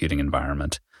my computing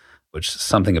environment, which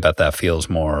something about that feels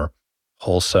more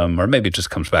wholesome, or maybe it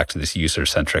just comes back to this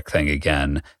user-centric thing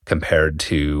again, compared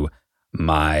to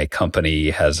my company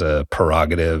has a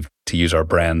prerogative to use our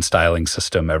brand styling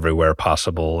system everywhere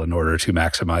possible in order to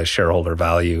maximize shareholder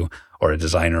value, or a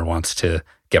designer wants to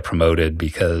get promoted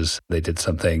because they did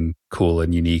something cool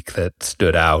and unique that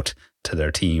stood out to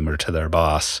their team or to their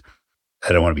boss.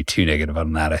 I don't want to be too negative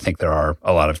on that. I think there are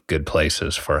a lot of good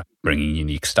places for bringing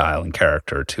unique style and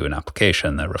character to an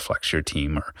application that reflects your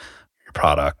team or your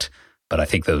product. But I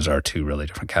think those are two really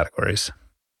different categories.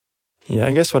 Yeah,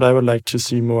 I guess what I would like to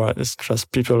see more is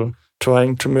just people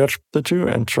trying to merge the two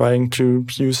and trying to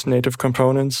use native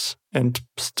components and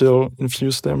still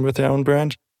infuse them with their own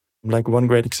brand. Like one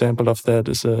great example of that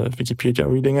is a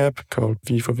Wikipedia reading app called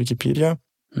V for Wikipedia.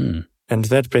 And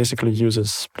that basically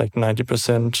uses like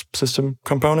 90% system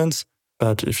components.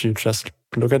 But if you just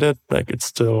look at it, like it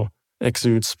still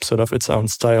exudes sort of its own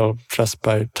style just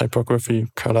by typography,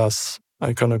 colors,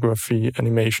 iconography,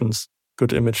 animations,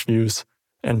 good image use.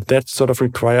 And that sort of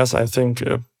requires, I think,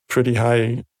 a pretty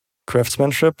high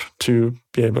craftsmanship to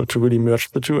be able to really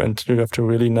merge the two. And you have to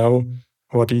really know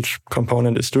what each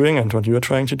component is doing and what you are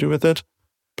trying to do with it.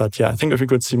 But yeah, I think if we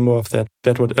could see more of that,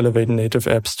 that would elevate native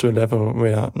apps to a level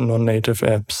where non-native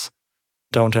apps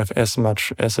don't have as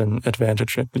much as an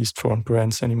advantage, at least for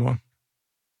brands anymore.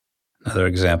 Another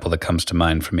example that comes to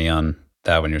mind for me on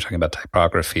that when you're talking about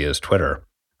typography is Twitter.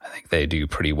 I think they do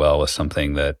pretty well with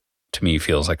something that to me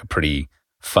feels like a pretty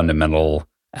fundamental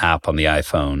app on the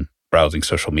iPhone. Browsing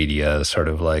social media is sort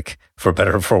of like, for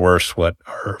better or for worse, what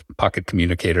our pocket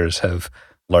communicators have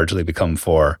largely become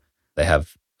for. They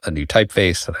have a new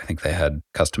typeface that I think they had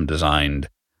custom designed,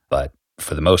 but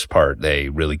for the most part, they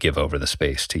really give over the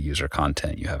space to user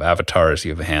content. You have avatars,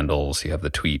 you have handles, you have the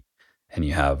tweet, and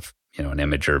you have, an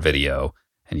image or video,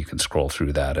 and you can scroll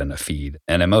through that in a feed.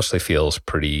 And it mostly feels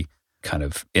pretty kind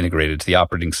of integrated to the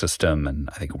operating system, and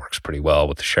I think it works pretty well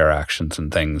with the share actions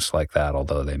and things like that,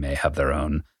 although they may have their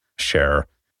own share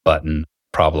button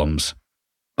problems.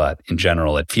 But in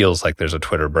general, it feels like there's a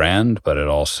Twitter brand, but it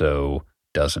also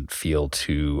doesn't feel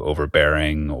too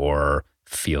overbearing or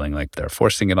feeling like they're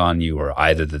forcing it on you, or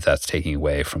either that's taking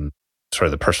away from sort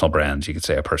of the personal brands. You could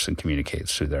say a person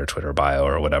communicates through their Twitter bio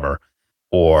or whatever,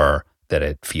 or that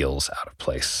it feels out of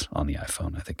place on the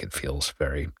iPhone. I think it feels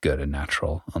very good and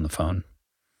natural on the phone.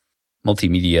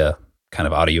 Multimedia, kind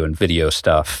of audio and video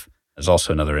stuff is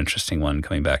also another interesting one,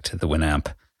 coming back to the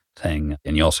Winamp thing.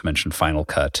 And you also mentioned Final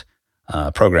Cut.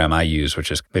 A program I use,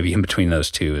 which is maybe in between those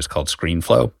two, is called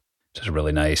ScreenFlow, which is a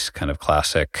really nice kind of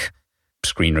classic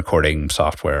screen recording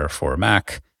software for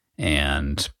Mac,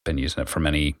 and been using it for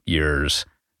many years.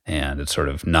 And it's sort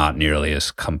of not nearly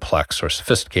as complex or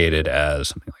sophisticated as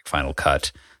something like Final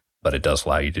Cut, but it does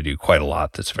allow you to do quite a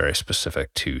lot that's very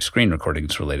specific to screen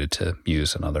recordings related to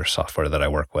Muse and other software that I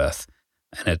work with.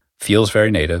 And it feels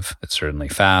very native. It's certainly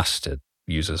fast. It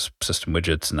uses system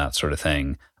widgets and that sort of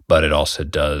thing, but it also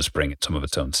does bring some of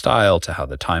its own style to how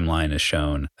the timeline is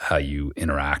shown, how you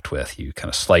interact with, you kind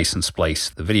of slice and splice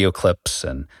the video clips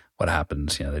and what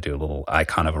happens. They do a little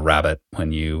icon of a rabbit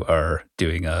when you are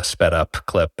doing a sped up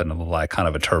clip and a little icon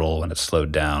of a turtle when it's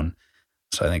slowed down.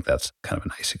 So I think that's kind of a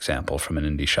nice example from an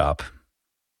indie shop.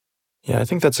 Yeah, I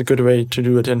think that's a good way to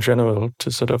do it in general,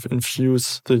 to sort of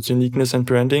infuse the uniqueness and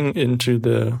branding into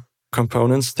the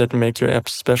components that make your app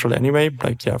special anyway.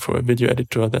 Like, for a video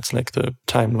editor, that's like the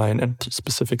timeline and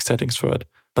specific settings for it.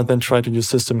 But then try to use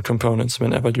system components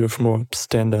whenever you have more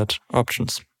standard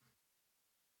options.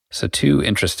 So two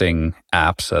interesting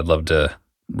apps I'd love to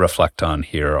reflect on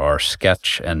here are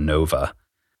Sketch and Nova.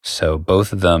 So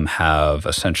both of them have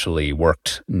essentially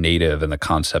worked native in the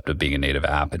concept of being a native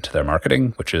app into their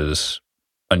marketing, which is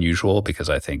unusual because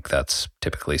I think that's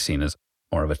typically seen as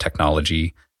more of a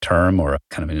technology term or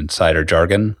kind of an insider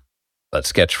jargon. But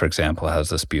Sketch, for example,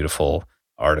 has this beautiful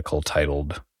article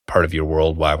titled "Part of Your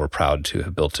World, Why We're Proud to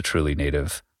Have Built a Truly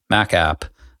Native Mac App."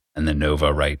 And then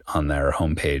Nova, right on their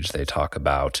homepage, they talk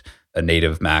about a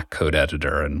native Mac code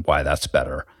editor and why that's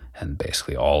better. And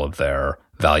basically all of their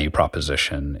value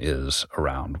proposition is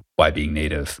around why being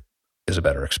native is a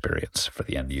better experience for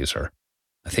the end user.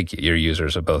 I think you're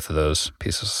users of both of those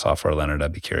pieces of software, Leonard.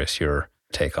 I'd be curious your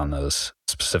take on those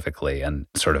specifically and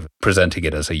sort of presenting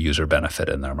it as a user benefit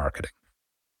in their marketing.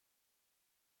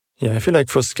 Yeah, I feel like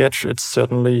for Sketch, it's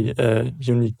certainly a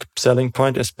unique selling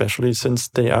point, especially since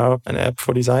they are an app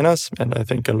for designers. And I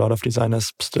think a lot of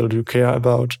designers still do care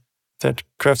about that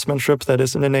craftsmanship that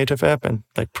is in a native app and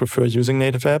like prefer using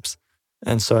native apps.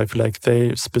 And so I feel like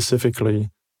they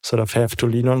specifically sort of have to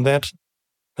lean on that.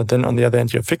 But then on the other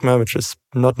hand, you have Figma, which is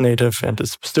not native and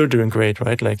is still doing great,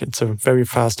 right? Like it's a very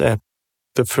fast app.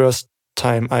 The first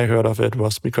time I heard of it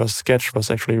was because Sketch was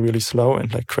actually really slow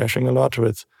and like crashing a lot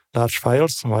with large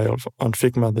files, while on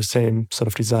Figma, the same sort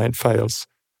of design files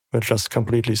were just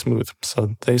completely smooth.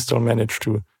 So they still managed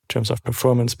to, in terms of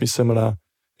performance, be similar.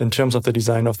 In terms of the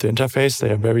design of the interface, they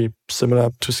are very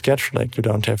similar to Sketch. Like you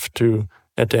don't have to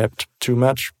adapt too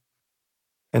much.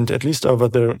 And at least over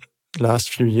the last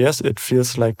few years, it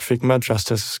feels like Figma just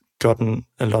has gotten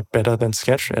a lot better than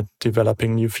Sketch at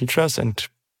developing new features and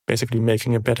basically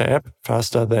making a better app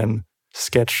faster than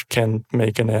Sketch can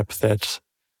make an app that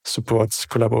supports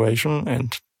collaboration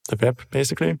and the web,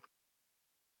 basically.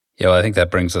 Yeah, well, I think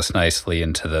that brings us nicely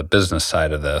into the business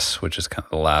side of this, which is kind of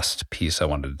the last piece I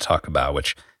wanted to talk about,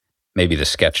 which maybe the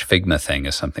Sketch Figma thing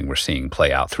is something we're seeing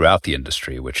play out throughout the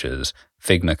industry, which is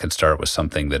Figma can start with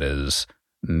something that is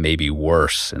maybe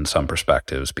worse in some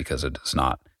perspectives because it is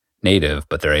not native,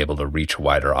 but they're able to reach a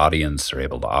wider audience. They're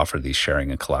able to offer these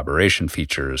sharing and collaboration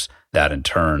features that in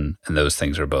turn, and those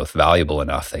things are both valuable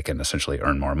enough, they can essentially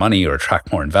earn more money or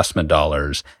attract more investment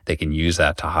dollars. They can use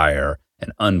that to hire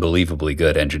an unbelievably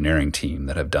good engineering team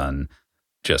that have done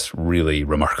just really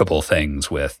remarkable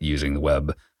things with using the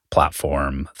web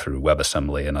platform through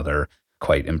WebAssembly and other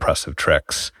quite impressive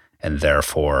tricks, and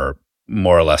therefore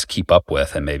more or less keep up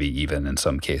with and maybe even in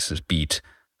some cases beat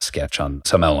Sketch on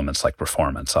some elements like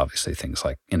performance. Obviously, things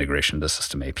like integration to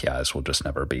system APIs will just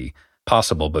never be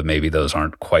possible, but maybe those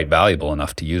aren't quite valuable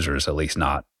enough to users, at least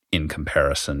not in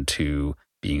comparison to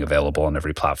being available on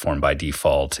every platform by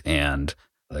default and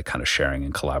the kind of sharing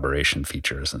and collaboration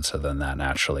features. And so then that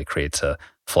naturally creates a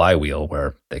flywheel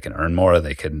where they can earn more,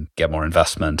 they can get more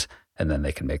investment, and then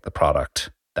they can make the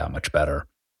product that much better.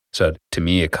 So to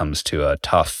me, it comes to a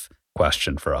tough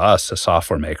question for us as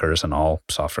software makers, and all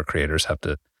software creators have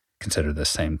to consider the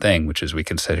same thing, which is we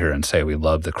can sit here and say we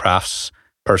love the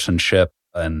craftspersonship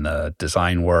and the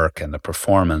design work and the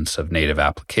performance of native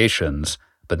applications.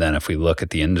 But then if we look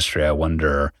at the industry, I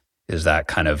wonder, is that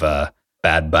kind of a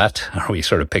bad bet? Are we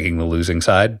sort of picking the losing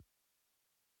side?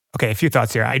 Okay, a few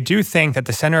thoughts here. I do think that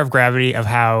the center of gravity of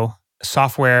how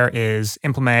software is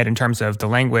implemented in terms of the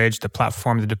language, the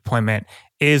platform, the deployment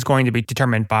is going to be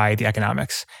determined by the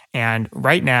economics. And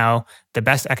right now, the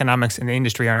best economics in the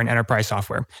industry are in enterprise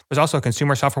software. There's also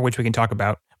consumer software, which we can talk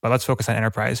about, but let's focus on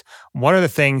enterprise. What are the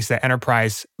things that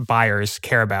enterprise buyers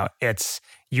care about? It's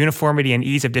uniformity and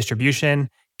ease of distribution,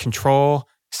 control,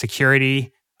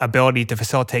 security, ability to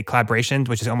facilitate collaboration,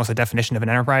 which is almost a definition of an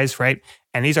enterprise, right?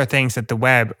 And these are things that the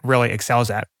web really excels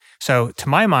at. So to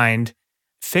my mind,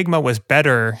 Figma was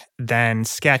better than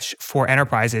Sketch for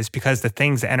enterprises because the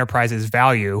things that enterprises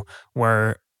value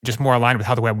were just more aligned with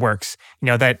how the web works. You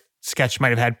know, that Sketch might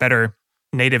have had better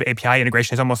native API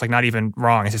integration is almost like not even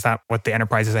wrong. It's just not what the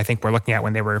enterprises I think were looking at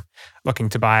when they were looking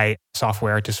to buy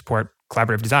software to support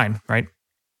collaborative design, right?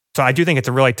 So I do think it's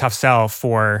a really tough sell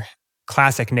for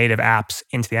classic native apps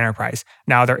into the enterprise.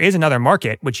 Now, there is another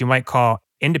market, which you might call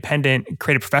independent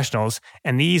creative professionals,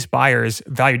 and these buyers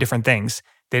value different things.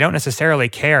 They don't necessarily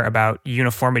care about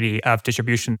uniformity of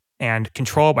distribution and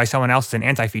control by someone else as an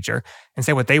anti-feature.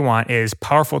 Instead, what they want is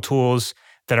powerful tools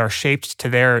that are shaped to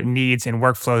their needs and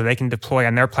workflow that they can deploy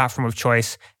on their platform of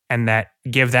choice and that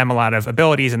give them a lot of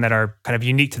abilities and that are kind of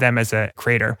unique to them as a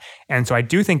creator. And so I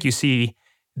do think you see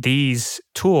these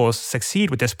tools succeed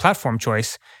with this platform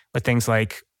choice with things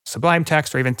like Sublime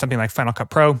Text or even something like Final Cut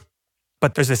Pro.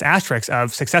 But there's this asterisk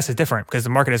of success is different because the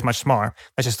market is much smaller.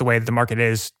 That's just the way the market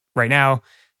is right now.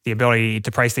 The ability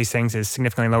to price these things is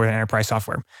significantly lower than enterprise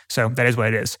software. So that is what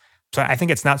it is. So I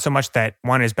think it's not so much that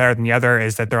one is better than the other,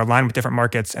 is that they're aligned with different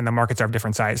markets and the markets are of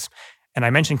different size. And I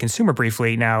mentioned consumer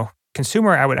briefly. Now,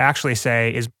 consumer, I would actually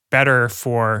say, is better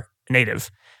for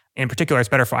native. In particular, it's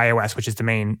better for iOS, which is the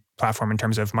main platform in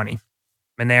terms of money.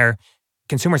 And there,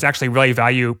 consumers actually really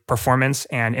value performance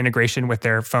and integration with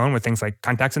their phone with things like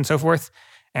contacts and so forth.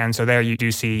 And so there you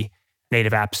do see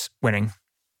native apps winning.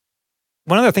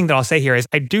 One other thing that I'll say here is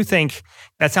I do think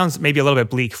that sounds maybe a little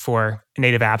bit bleak for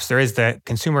native apps. There is the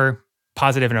consumer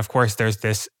positive, and of course, there's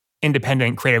this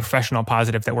independent, creative, professional,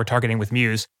 positive that we're targeting with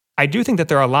Muse. I do think that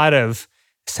there are a lot of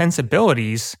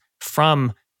sensibilities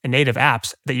from native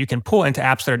apps that you can pull into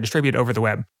apps that are distributed over the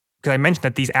web. Because I mentioned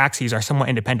that these axes are somewhat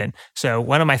independent. So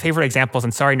one of my favorite examples,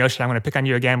 and sorry, Notion, I'm going to pick on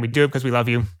you again. We do it because we love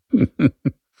you.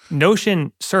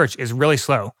 Notion search is really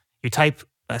slow. You type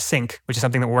a sync, which is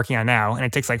something that we're working on now, and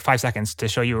it takes like 5 seconds to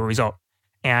show you a result.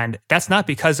 And that's not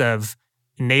because of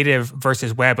native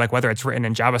versus web, like whether it's written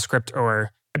in JavaScript or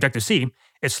Objective-C.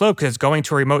 It's slow because it's going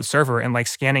to a remote server and like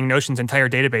scanning Notion's entire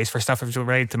database for stuff that's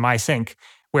related to my sync.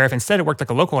 Where if instead it worked like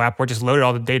a local app where it just loaded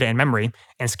all the data in memory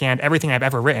and scanned everything I've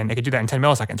ever written, it could do that in 10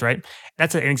 milliseconds, right?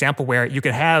 That's an example where you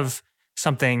could have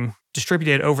something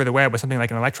distributed over the web with something like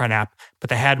an Electron app, but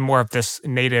they had more of this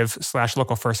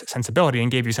native/local first sensibility and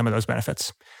gave you some of those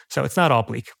benefits. So it's not all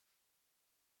bleak.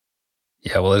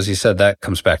 Yeah, well, as you said, that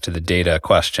comes back to the data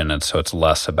question. And so it's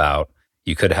less about,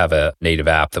 you could have a native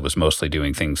app that was mostly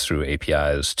doing things through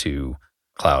APIs to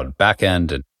cloud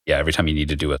backend. And yeah, every time you need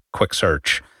to do a quick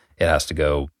search, it has to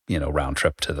go, round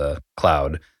trip to the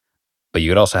cloud. But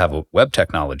you could also have a web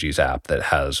technologies app that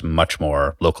has much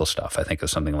more local stuff. I think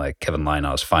of something like Kevin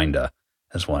Linau's Finda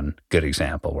as one good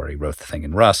example, where he wrote the thing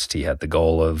in Rust. He had the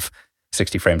goal of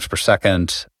 60 frames per second.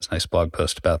 There's a nice blog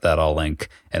post about that, I'll link.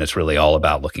 And it's really all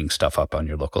about looking stuff up on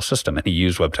your local system. And he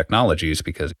used web technologies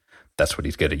because that's what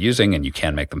he's good at using, and you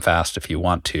can make them fast if you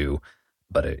want to.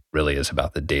 But it really is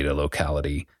about the data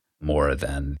locality more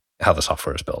than how the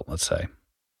software is built, let's say.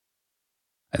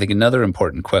 I think another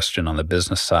important question on the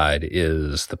business side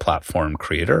is the platform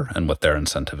creator and what their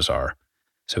incentives are.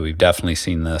 So we've definitely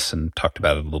seen this and talked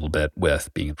about it a little bit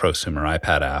with being a prosumer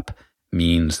iPad app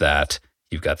means that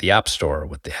you've got the App Store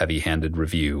with the heavy-handed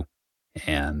review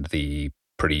and the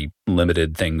pretty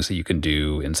limited things that you can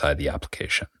do inside the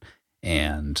application.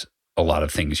 And a lot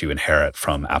of things you inherit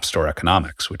from App Store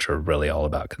economics, which are really all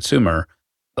about consumer,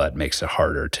 but makes it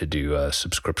harder to do a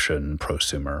subscription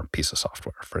prosumer piece of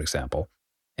software, for example.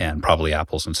 And probably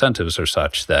Apple's incentives are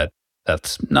such that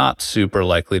that's not super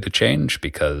likely to change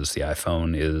because the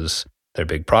iPhone is their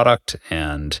big product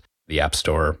and the App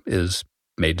Store is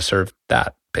made to serve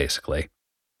that, basically.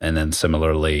 And then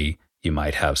similarly, you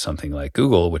might have something like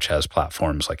Google, which has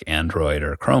platforms like Android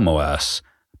or Chrome OS.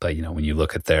 But when you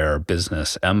look at their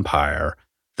business empire,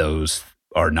 those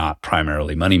are not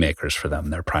primarily moneymakers for them.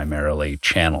 They're primarily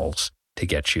channels to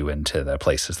get you into the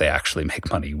places they actually make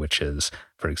money, which is,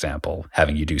 for example,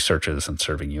 having you do searches and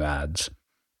serving you ads.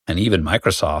 And even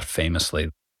Microsoft, famously,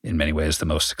 in many ways, the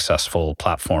most successful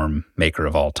platform maker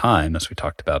of all time, as we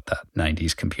talked about that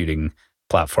 90s computing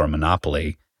platform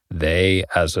monopoly, they,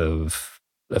 as of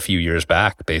a few years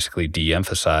back, basically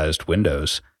de-emphasized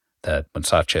Windows. That when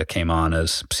Satya came on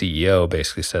as CEO,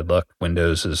 basically said, look,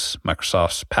 Windows is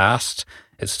Microsoft's past.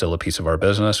 It's still a piece of our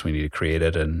business. We need to create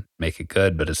it and make it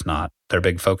good, but it's not their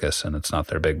big focus and it's not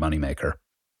their big moneymaker.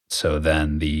 So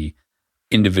then the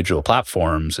individual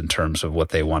platforms, in terms of what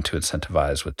they want to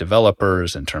incentivize with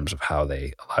developers, in terms of how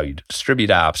they allow you to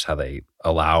distribute apps, how they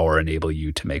allow or enable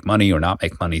you to make money or not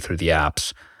make money through the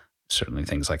apps, certainly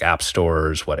things like app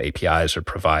stores, what APIs are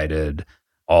provided,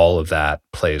 all of that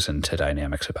plays into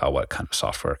dynamics about what kind of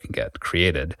software can get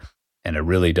created. And it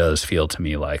really does feel to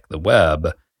me like the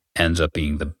web ends up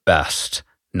being the best,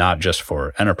 not just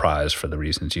for enterprise for the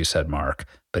reasons you said, Mark,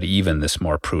 but even this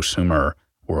more prosumer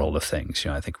world of things.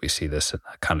 I think we see this in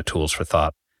the kind of tools for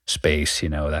thought space,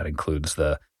 that includes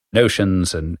the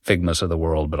Notions and Figmas of the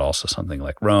world, but also something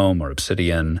like Roam or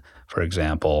Obsidian, for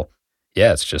example.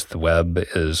 Yeah, it's just the web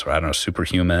is,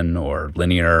 superhuman or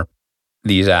linear.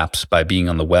 These apps, by being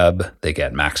on the web, they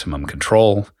get maximum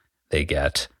control, they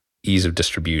get ease of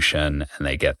distribution, and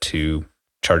they get to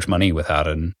charge money without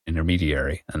an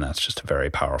intermediary. And that's just a very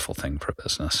powerful thing for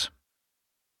business.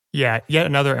 Yeah, yet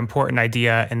another important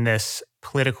idea in this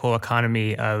political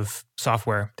economy of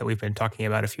software that we've been talking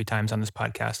about a few times on this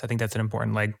podcast. I think that's an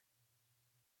important leg.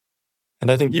 And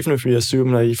I think even if we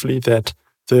assume naively that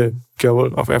the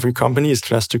goal of every company is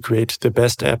just to create the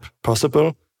best app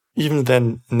possible, even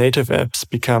then native apps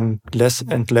become less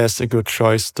and less a good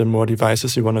choice the more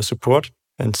devices you want to support.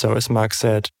 And so, as Mark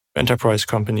said, enterprise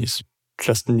companies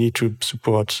just need to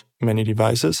support many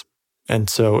devices. And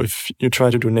so if you try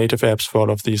to do native apps for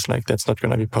all of these, that's not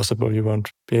going to be possible. You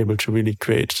won't be able to really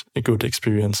create a good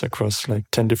experience across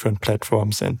 10 different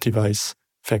platforms and device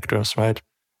factors, right?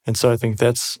 And so I think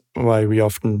that's why we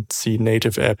often see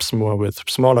native apps more with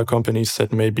smaller companies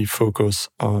that maybe focus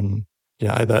on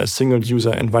either a single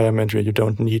user environment where you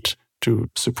don't need to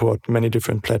support many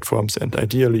different platforms, and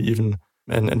ideally even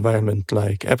an environment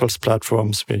like Apple's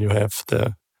platforms where you have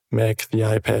the Mac, the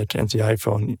iPad, and the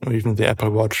iPhone, or even the Apple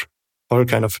Watch. all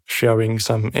kind of sharing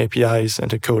some APIs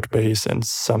and a code base and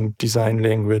some design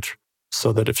language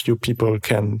so that a few people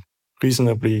can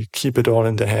reasonably keep it all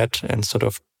in their head and sort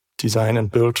of design and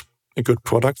build a good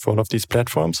product for all of these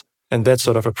platforms. And that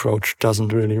sort of approach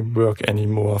doesn't really work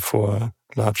anymore for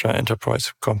larger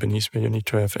enterprise companies where you need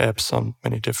to have apps on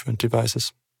many different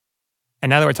devices. And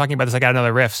now that we're talking about this, I got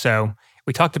another riff. So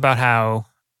we talked about how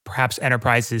perhaps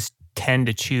enterprises tend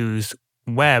to choose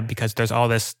web because there's all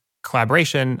this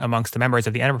collaboration amongst the members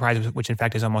of the enterprise, which in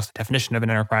fact is almost the definition of an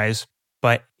enterprise.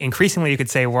 But increasingly, you could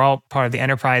say we're all part of the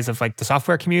enterprise of like the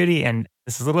software community. And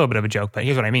this is a little bit of a joke, but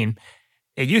here's what I mean.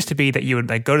 It used to be that you would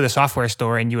like go to the software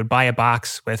store and you would buy a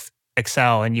box with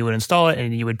Excel and you would install it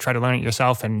and you would try to learn it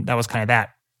yourself. And that was kind of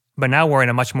that. But now we're in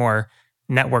a much more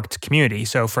networked community.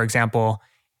 So for example,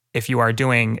 if you are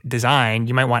doing design,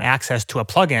 you might want access to a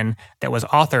plugin that was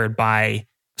authored by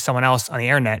someone else on the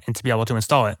internet and to be able to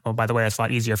install it. Well, by the way, that's a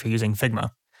lot easier if you're using Figma.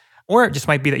 Or it just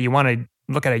might be that you want to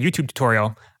look at a YouTube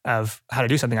tutorial of how to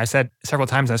do something. I said several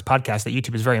times on this podcast that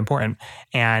YouTube is very important.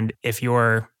 And if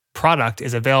your product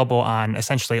is available on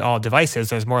essentially all devices,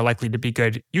 there's more likely to be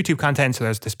good YouTube content. So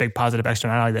there's this big positive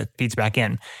externality that feeds back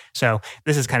in. So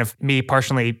this is kind of me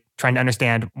partially trying to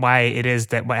understand why it is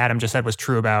that what Adam just said was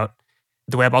true about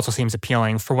the web also seems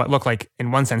appealing for what look like,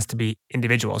 in one sense, to be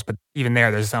individuals. But even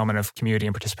there's this element of community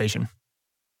and participation.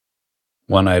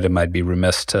 One item I'd be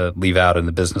remiss to leave out in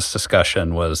the business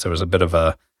discussion was there was a bit of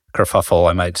a kerfuffle,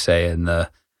 I might say, in the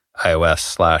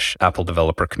iOS/Apple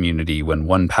developer community when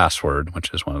 1Password,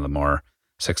 which is one of the more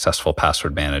successful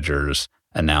password managers,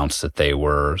 announced that they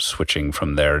were switching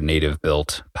from their native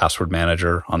built password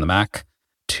manager on the Mac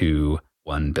to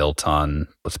one built on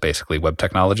what's basically web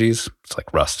technologies. It's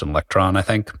like Rust and Electron, I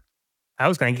think. I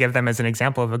was going to give them as an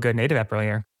example of a good native app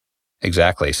earlier.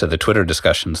 Exactly. So the Twitter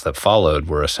discussions that followed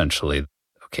were essentially,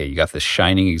 okay, you got this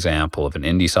shining example of an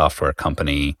indie software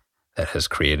company that has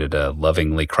created a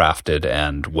lovingly crafted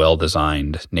and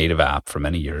well-designed native app for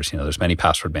many years. You know, there's many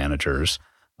password managers,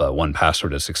 but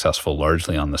 1Password is successful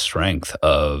largely on the strength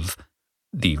of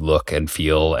the look and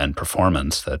feel and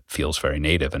performance that feels very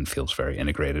native and feels very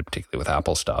integrated, particularly with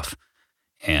Apple stuff.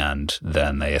 And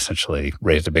then they essentially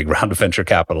raised a big round of venture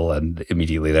capital and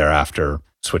immediately thereafter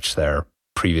switched their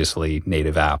previously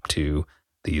native app to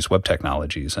these web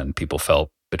technologies, and people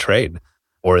felt betrayed,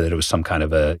 or that it was some kind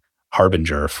of a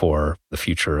harbinger for the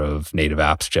future of native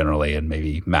apps generally and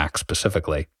maybe Mac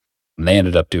specifically. And they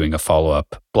ended up doing a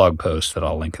follow-up blog post that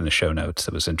I'll link in the show notes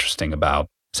that was interesting about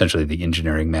essentially the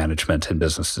engineering management and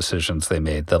business decisions they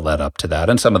made that led up to that.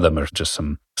 And some of them are just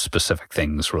some specific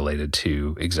things related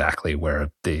to exactly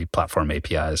where the platform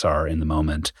APIs are in the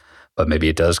moment. But maybe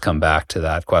it does come back to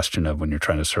that question of when you're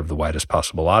trying to serve the widest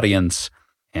possible audience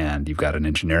and you've got an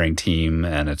engineering team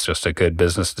and it's just a good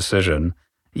business decision.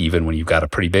 Even when you've got a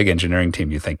pretty big engineering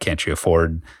team, you think, can't you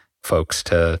afford folks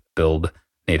to build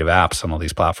native apps on all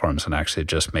these platforms? And actually it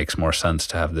just makes more sense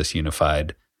to have this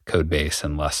unified code base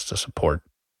and less to support.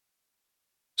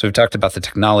 So we've talked about the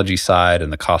technology side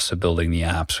and the cost of building the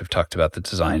apps. We've talked about the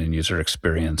design and user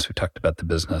experience. We've talked about the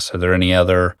business. Are there any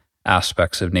other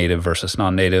aspects of native versus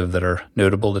non-native that are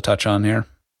notable to touch on here?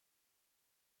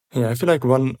 Yeah, I feel like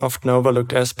one often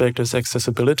overlooked aspect is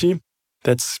accessibility.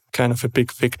 That's kind of a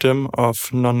big victim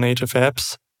of non-native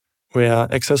apps,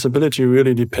 where accessibility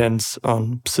really depends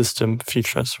on system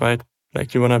features, right?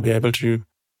 Like you want to be able to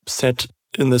set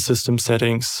in the system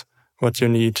settings what you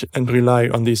need and rely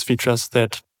on these features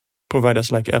that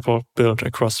providers like Apple build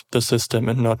across the system,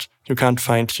 and not, you can't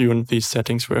fine-tune these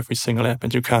settings for every single app,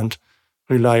 and you can't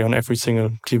rely on every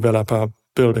single developer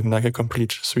building like a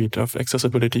complete suite of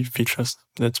accessibility features.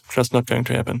 That's just not going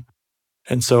to happen.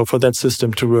 And so for that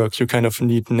system to work, you kind of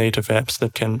need native apps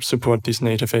that can support these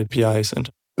native APIs and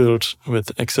build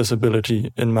with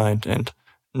accessibility in mind. And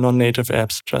non-native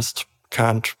apps just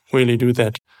can't really do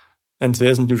that. And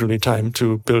there isn't usually time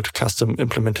to build custom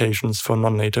implementations for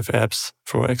non-native apps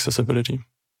for accessibility.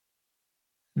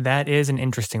 That is an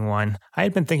interesting one. I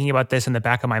had been thinking about this in the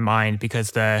back of my mind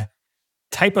because the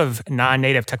type of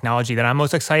non-native technology that I'm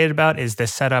most excited about is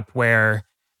this setup where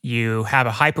you have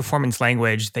a high-performance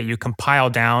language that you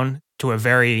compile down to a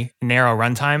very narrow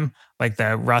runtime, like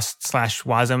the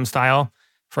Rust/Wasm style,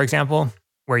 for example,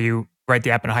 where you write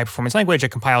the app in a high-performance language, it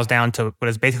compiles down to what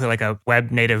is basically like a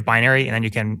web-native binary, and then you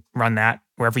can run that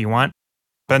wherever you want.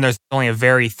 But then there's only a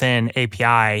very thin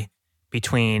API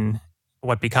between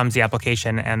what becomes the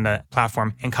application and the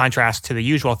platform, in contrast to the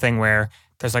usual thing where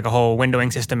there's like a whole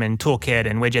windowing system and toolkit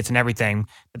and widgets and everything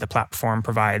that the platform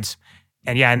provides.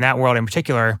 And yeah, in that world in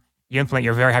particular, you implement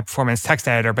your very high-performance text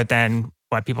editor, but then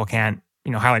what people can't,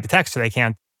 highlight the text, so they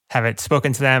can't have it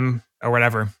spoken to them or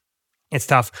whatever. It's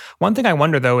tough. One thing I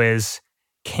wonder though is,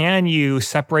 can you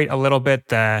separate a little bit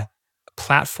the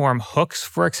platform hooks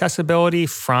for accessibility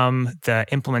from the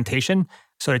implementation?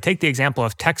 So to take the example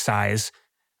of text size,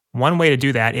 one way to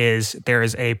do that is there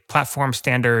is a platform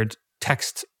standard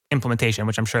text implementation,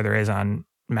 which I'm sure there is on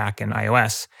Mac and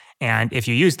iOS. And if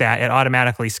you use that, it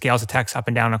automatically scales the text up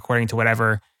and down according to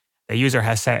whatever the user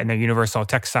has set in their universal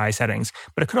text size settings.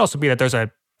 But it could also be that there's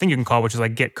a thing you can call, which is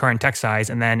like get current text size.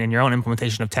 And then in your own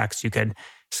implementation of text, you could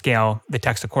scale the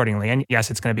text accordingly. And yes,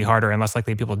 it's going to be harder and less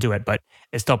likely people do it, but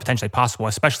it's still potentially possible,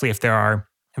 especially if there are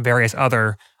various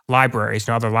other libraries,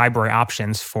 other library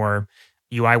options for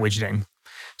UI widgeting.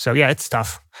 So yeah, it's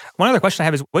tough. One other question I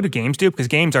have is, what do games do? Because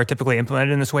games are typically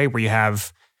implemented in this way where you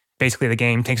have basically the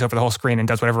game takes over the whole screen and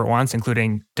does whatever it wants,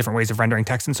 including different ways of rendering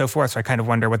text and so forth. So I kind of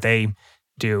wonder what they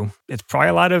do. It's probably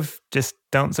a lot of just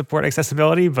don't support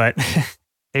accessibility, but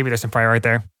maybe there's some priority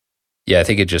there. Yeah, I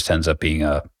think it just ends up being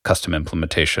a custom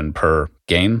implementation per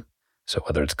game. So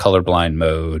whether it's colorblind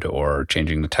mode or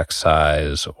changing the text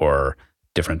size or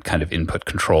different kind of input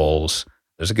controls,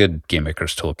 there's a good Game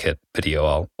Maker's Toolkit video.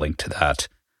 I'll link to that.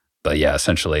 But yeah,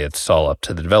 essentially it's all up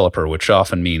to the developer, which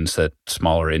often means that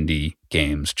smaller indie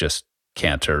games just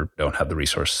can't or don't have the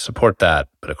resources to support that.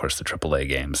 But of course, the AAA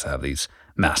games have these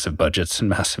massive budgets and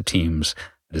massive teams.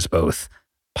 It is both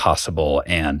possible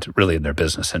and really in their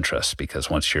business interests, because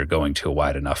once you're going to a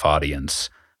wide enough audience,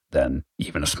 then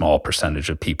even a small percentage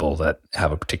of people that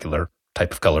have a particular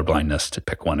type of colorblindness, to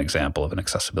pick one example of an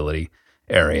accessibility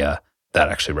area, that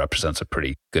actually represents a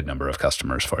pretty good number of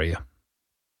customers for you.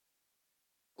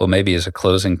 Well, maybe as a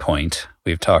closing point,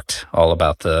 we've talked all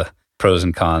about the pros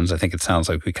and cons. I think it sounds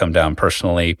like we come down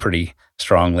personally pretty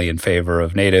strongly in favor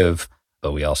of native,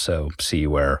 but we also see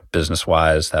where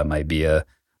business-wise that might be a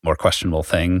more questionable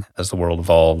thing as the world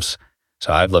evolves.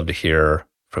 So I'd love to hear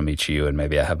from each of you, and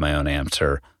maybe I have my own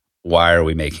answer. Why are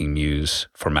we making Muse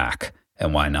for Mac,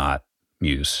 and why not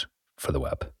Muse for the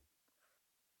web?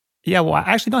 Yeah, well, I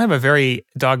actually don't have a very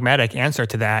dogmatic answer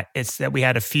to that. It's that we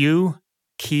had a few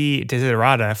key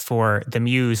desiderata for the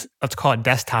Muse, let's call it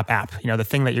desktop app, the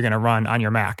thing that you're going to run on your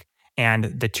Mac. And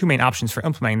the two main options for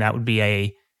implementing that would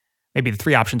be maybe the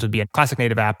three options would be a classic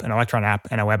native app, an Electron app,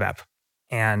 and a web app.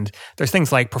 And there's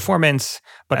things like performance,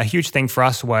 but a huge thing for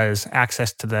us was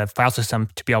access to the file system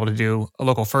to be able to do a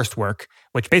local first work,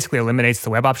 which basically eliminates the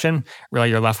web option. Really,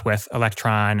 you're left with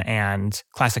Electron and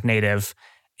classic native.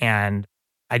 And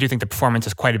I do think the performance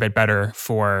is quite a bit better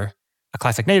for a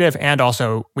classic native. And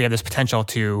also we have this potential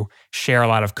to share a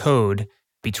lot of code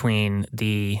between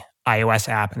the iOS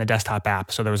app and the desktop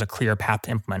app. So there was a clear path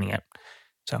to implementing it.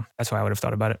 So that's why I would have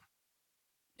thought about it.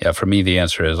 Yeah, for me, the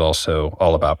answer is also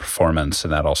all about performance,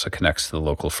 and that also connects to the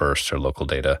local first or local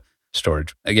data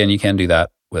storage. Again, you can do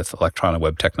that with Electron and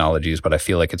web technologies, but I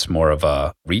feel like it's more of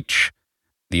a reach.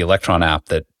 The Electron app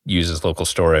that uses local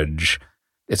storage,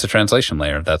 it's a translation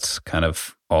layer. That's kind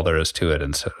of all there is to it.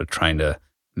 And so trying to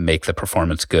make the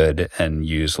performance good and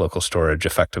use local storage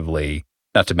effectively,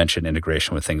 not to mention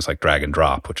integration with things like drag and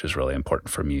drop, which is really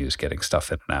important for Muse, getting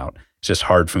stuff in and out. It's just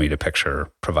hard for me to picture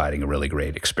providing a really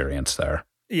great experience there.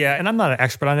 Yeah, and I'm not an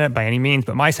expert on it by any means,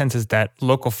 but my sense is that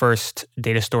local first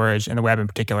data storage and the web in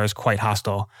particular is quite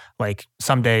hostile. Like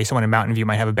someday someone in Mountain View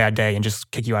might have a bad day and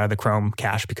just kick you out of the Chrome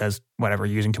cache because whatever,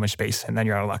 you're using too much space, and then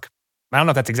you're out of luck. I don't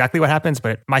know if that's exactly what happens,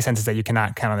 but my sense is that you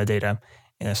cannot count on the data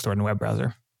stored in a web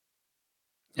browser.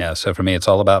 Yeah, so for me, it's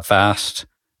all about fast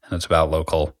and it's about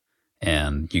local,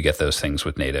 and you get those things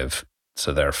with native.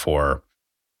 So therefore,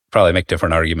 probably make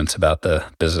different arguments about the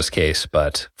business case,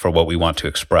 but for what we want to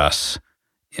express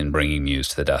in bringing Muse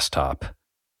to the desktop,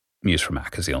 Muse for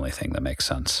Mac is the only thing that makes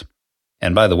sense.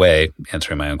 And by the way,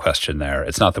 answering my own question there,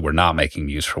 it's not that we're not making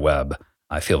Muse for web.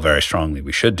 I feel very strongly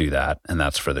we should do that, and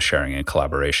that's for the sharing and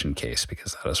collaboration case,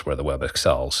 because that is where the web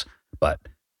excels. But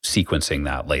sequencing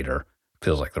that later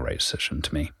feels like the right decision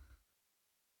to me.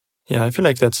 Yeah, I feel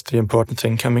like that's the important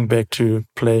thing, coming back to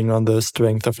playing on the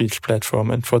strength of each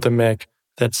platform. And for the Mac,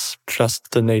 that's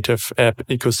just the native app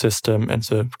ecosystem and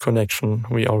the connection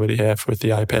we already have with the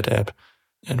iPad app.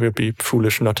 And we'd be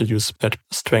foolish not to use that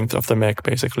strength of the Mac,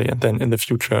 basically. And then in the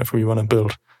future, if we want to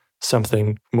build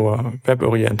something more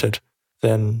web-oriented,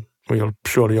 then we'll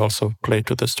surely also play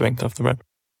to the strength of the web.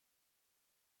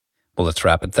 Well, let's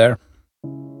wrap it there.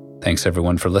 Thanks,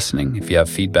 everyone, for listening. If you have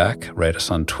feedback, write us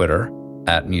on Twitter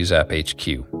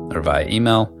 @MuseAppHQ or via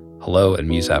email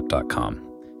hello@museapp.com.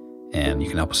 And you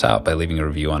can help us out by leaving a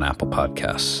review on Apple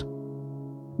Podcasts.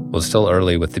 Well, it's still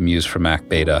early with the Muse for Mac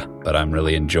beta, but I'm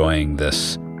really enjoying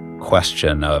this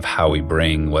question of how we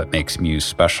bring what makes Muse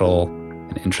special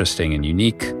and interesting and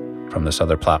unique from this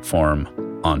other platform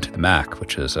onto the Mac,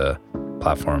 which is a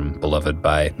platform beloved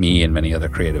by me and many other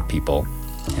creative people.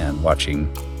 And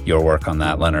watching your work on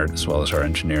that, Leonard, as well as our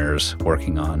engineers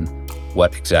working on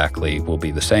what exactly will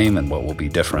be the same and what will be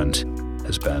different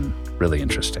has been really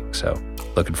interesting. So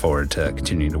looking forward to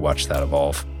continuing to watch that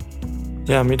evolve.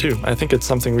 Yeah, me too. I think it's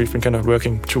something we've been kind of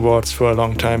working towards for a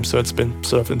long time. So it's been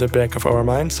sort of in the back of our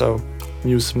mind. So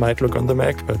Muse might look on the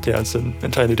Mac, but yeah, it's an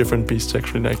entirely different beast to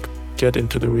actually like get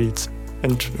into the weeds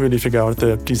and really figure out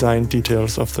the design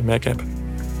details of the Mac app.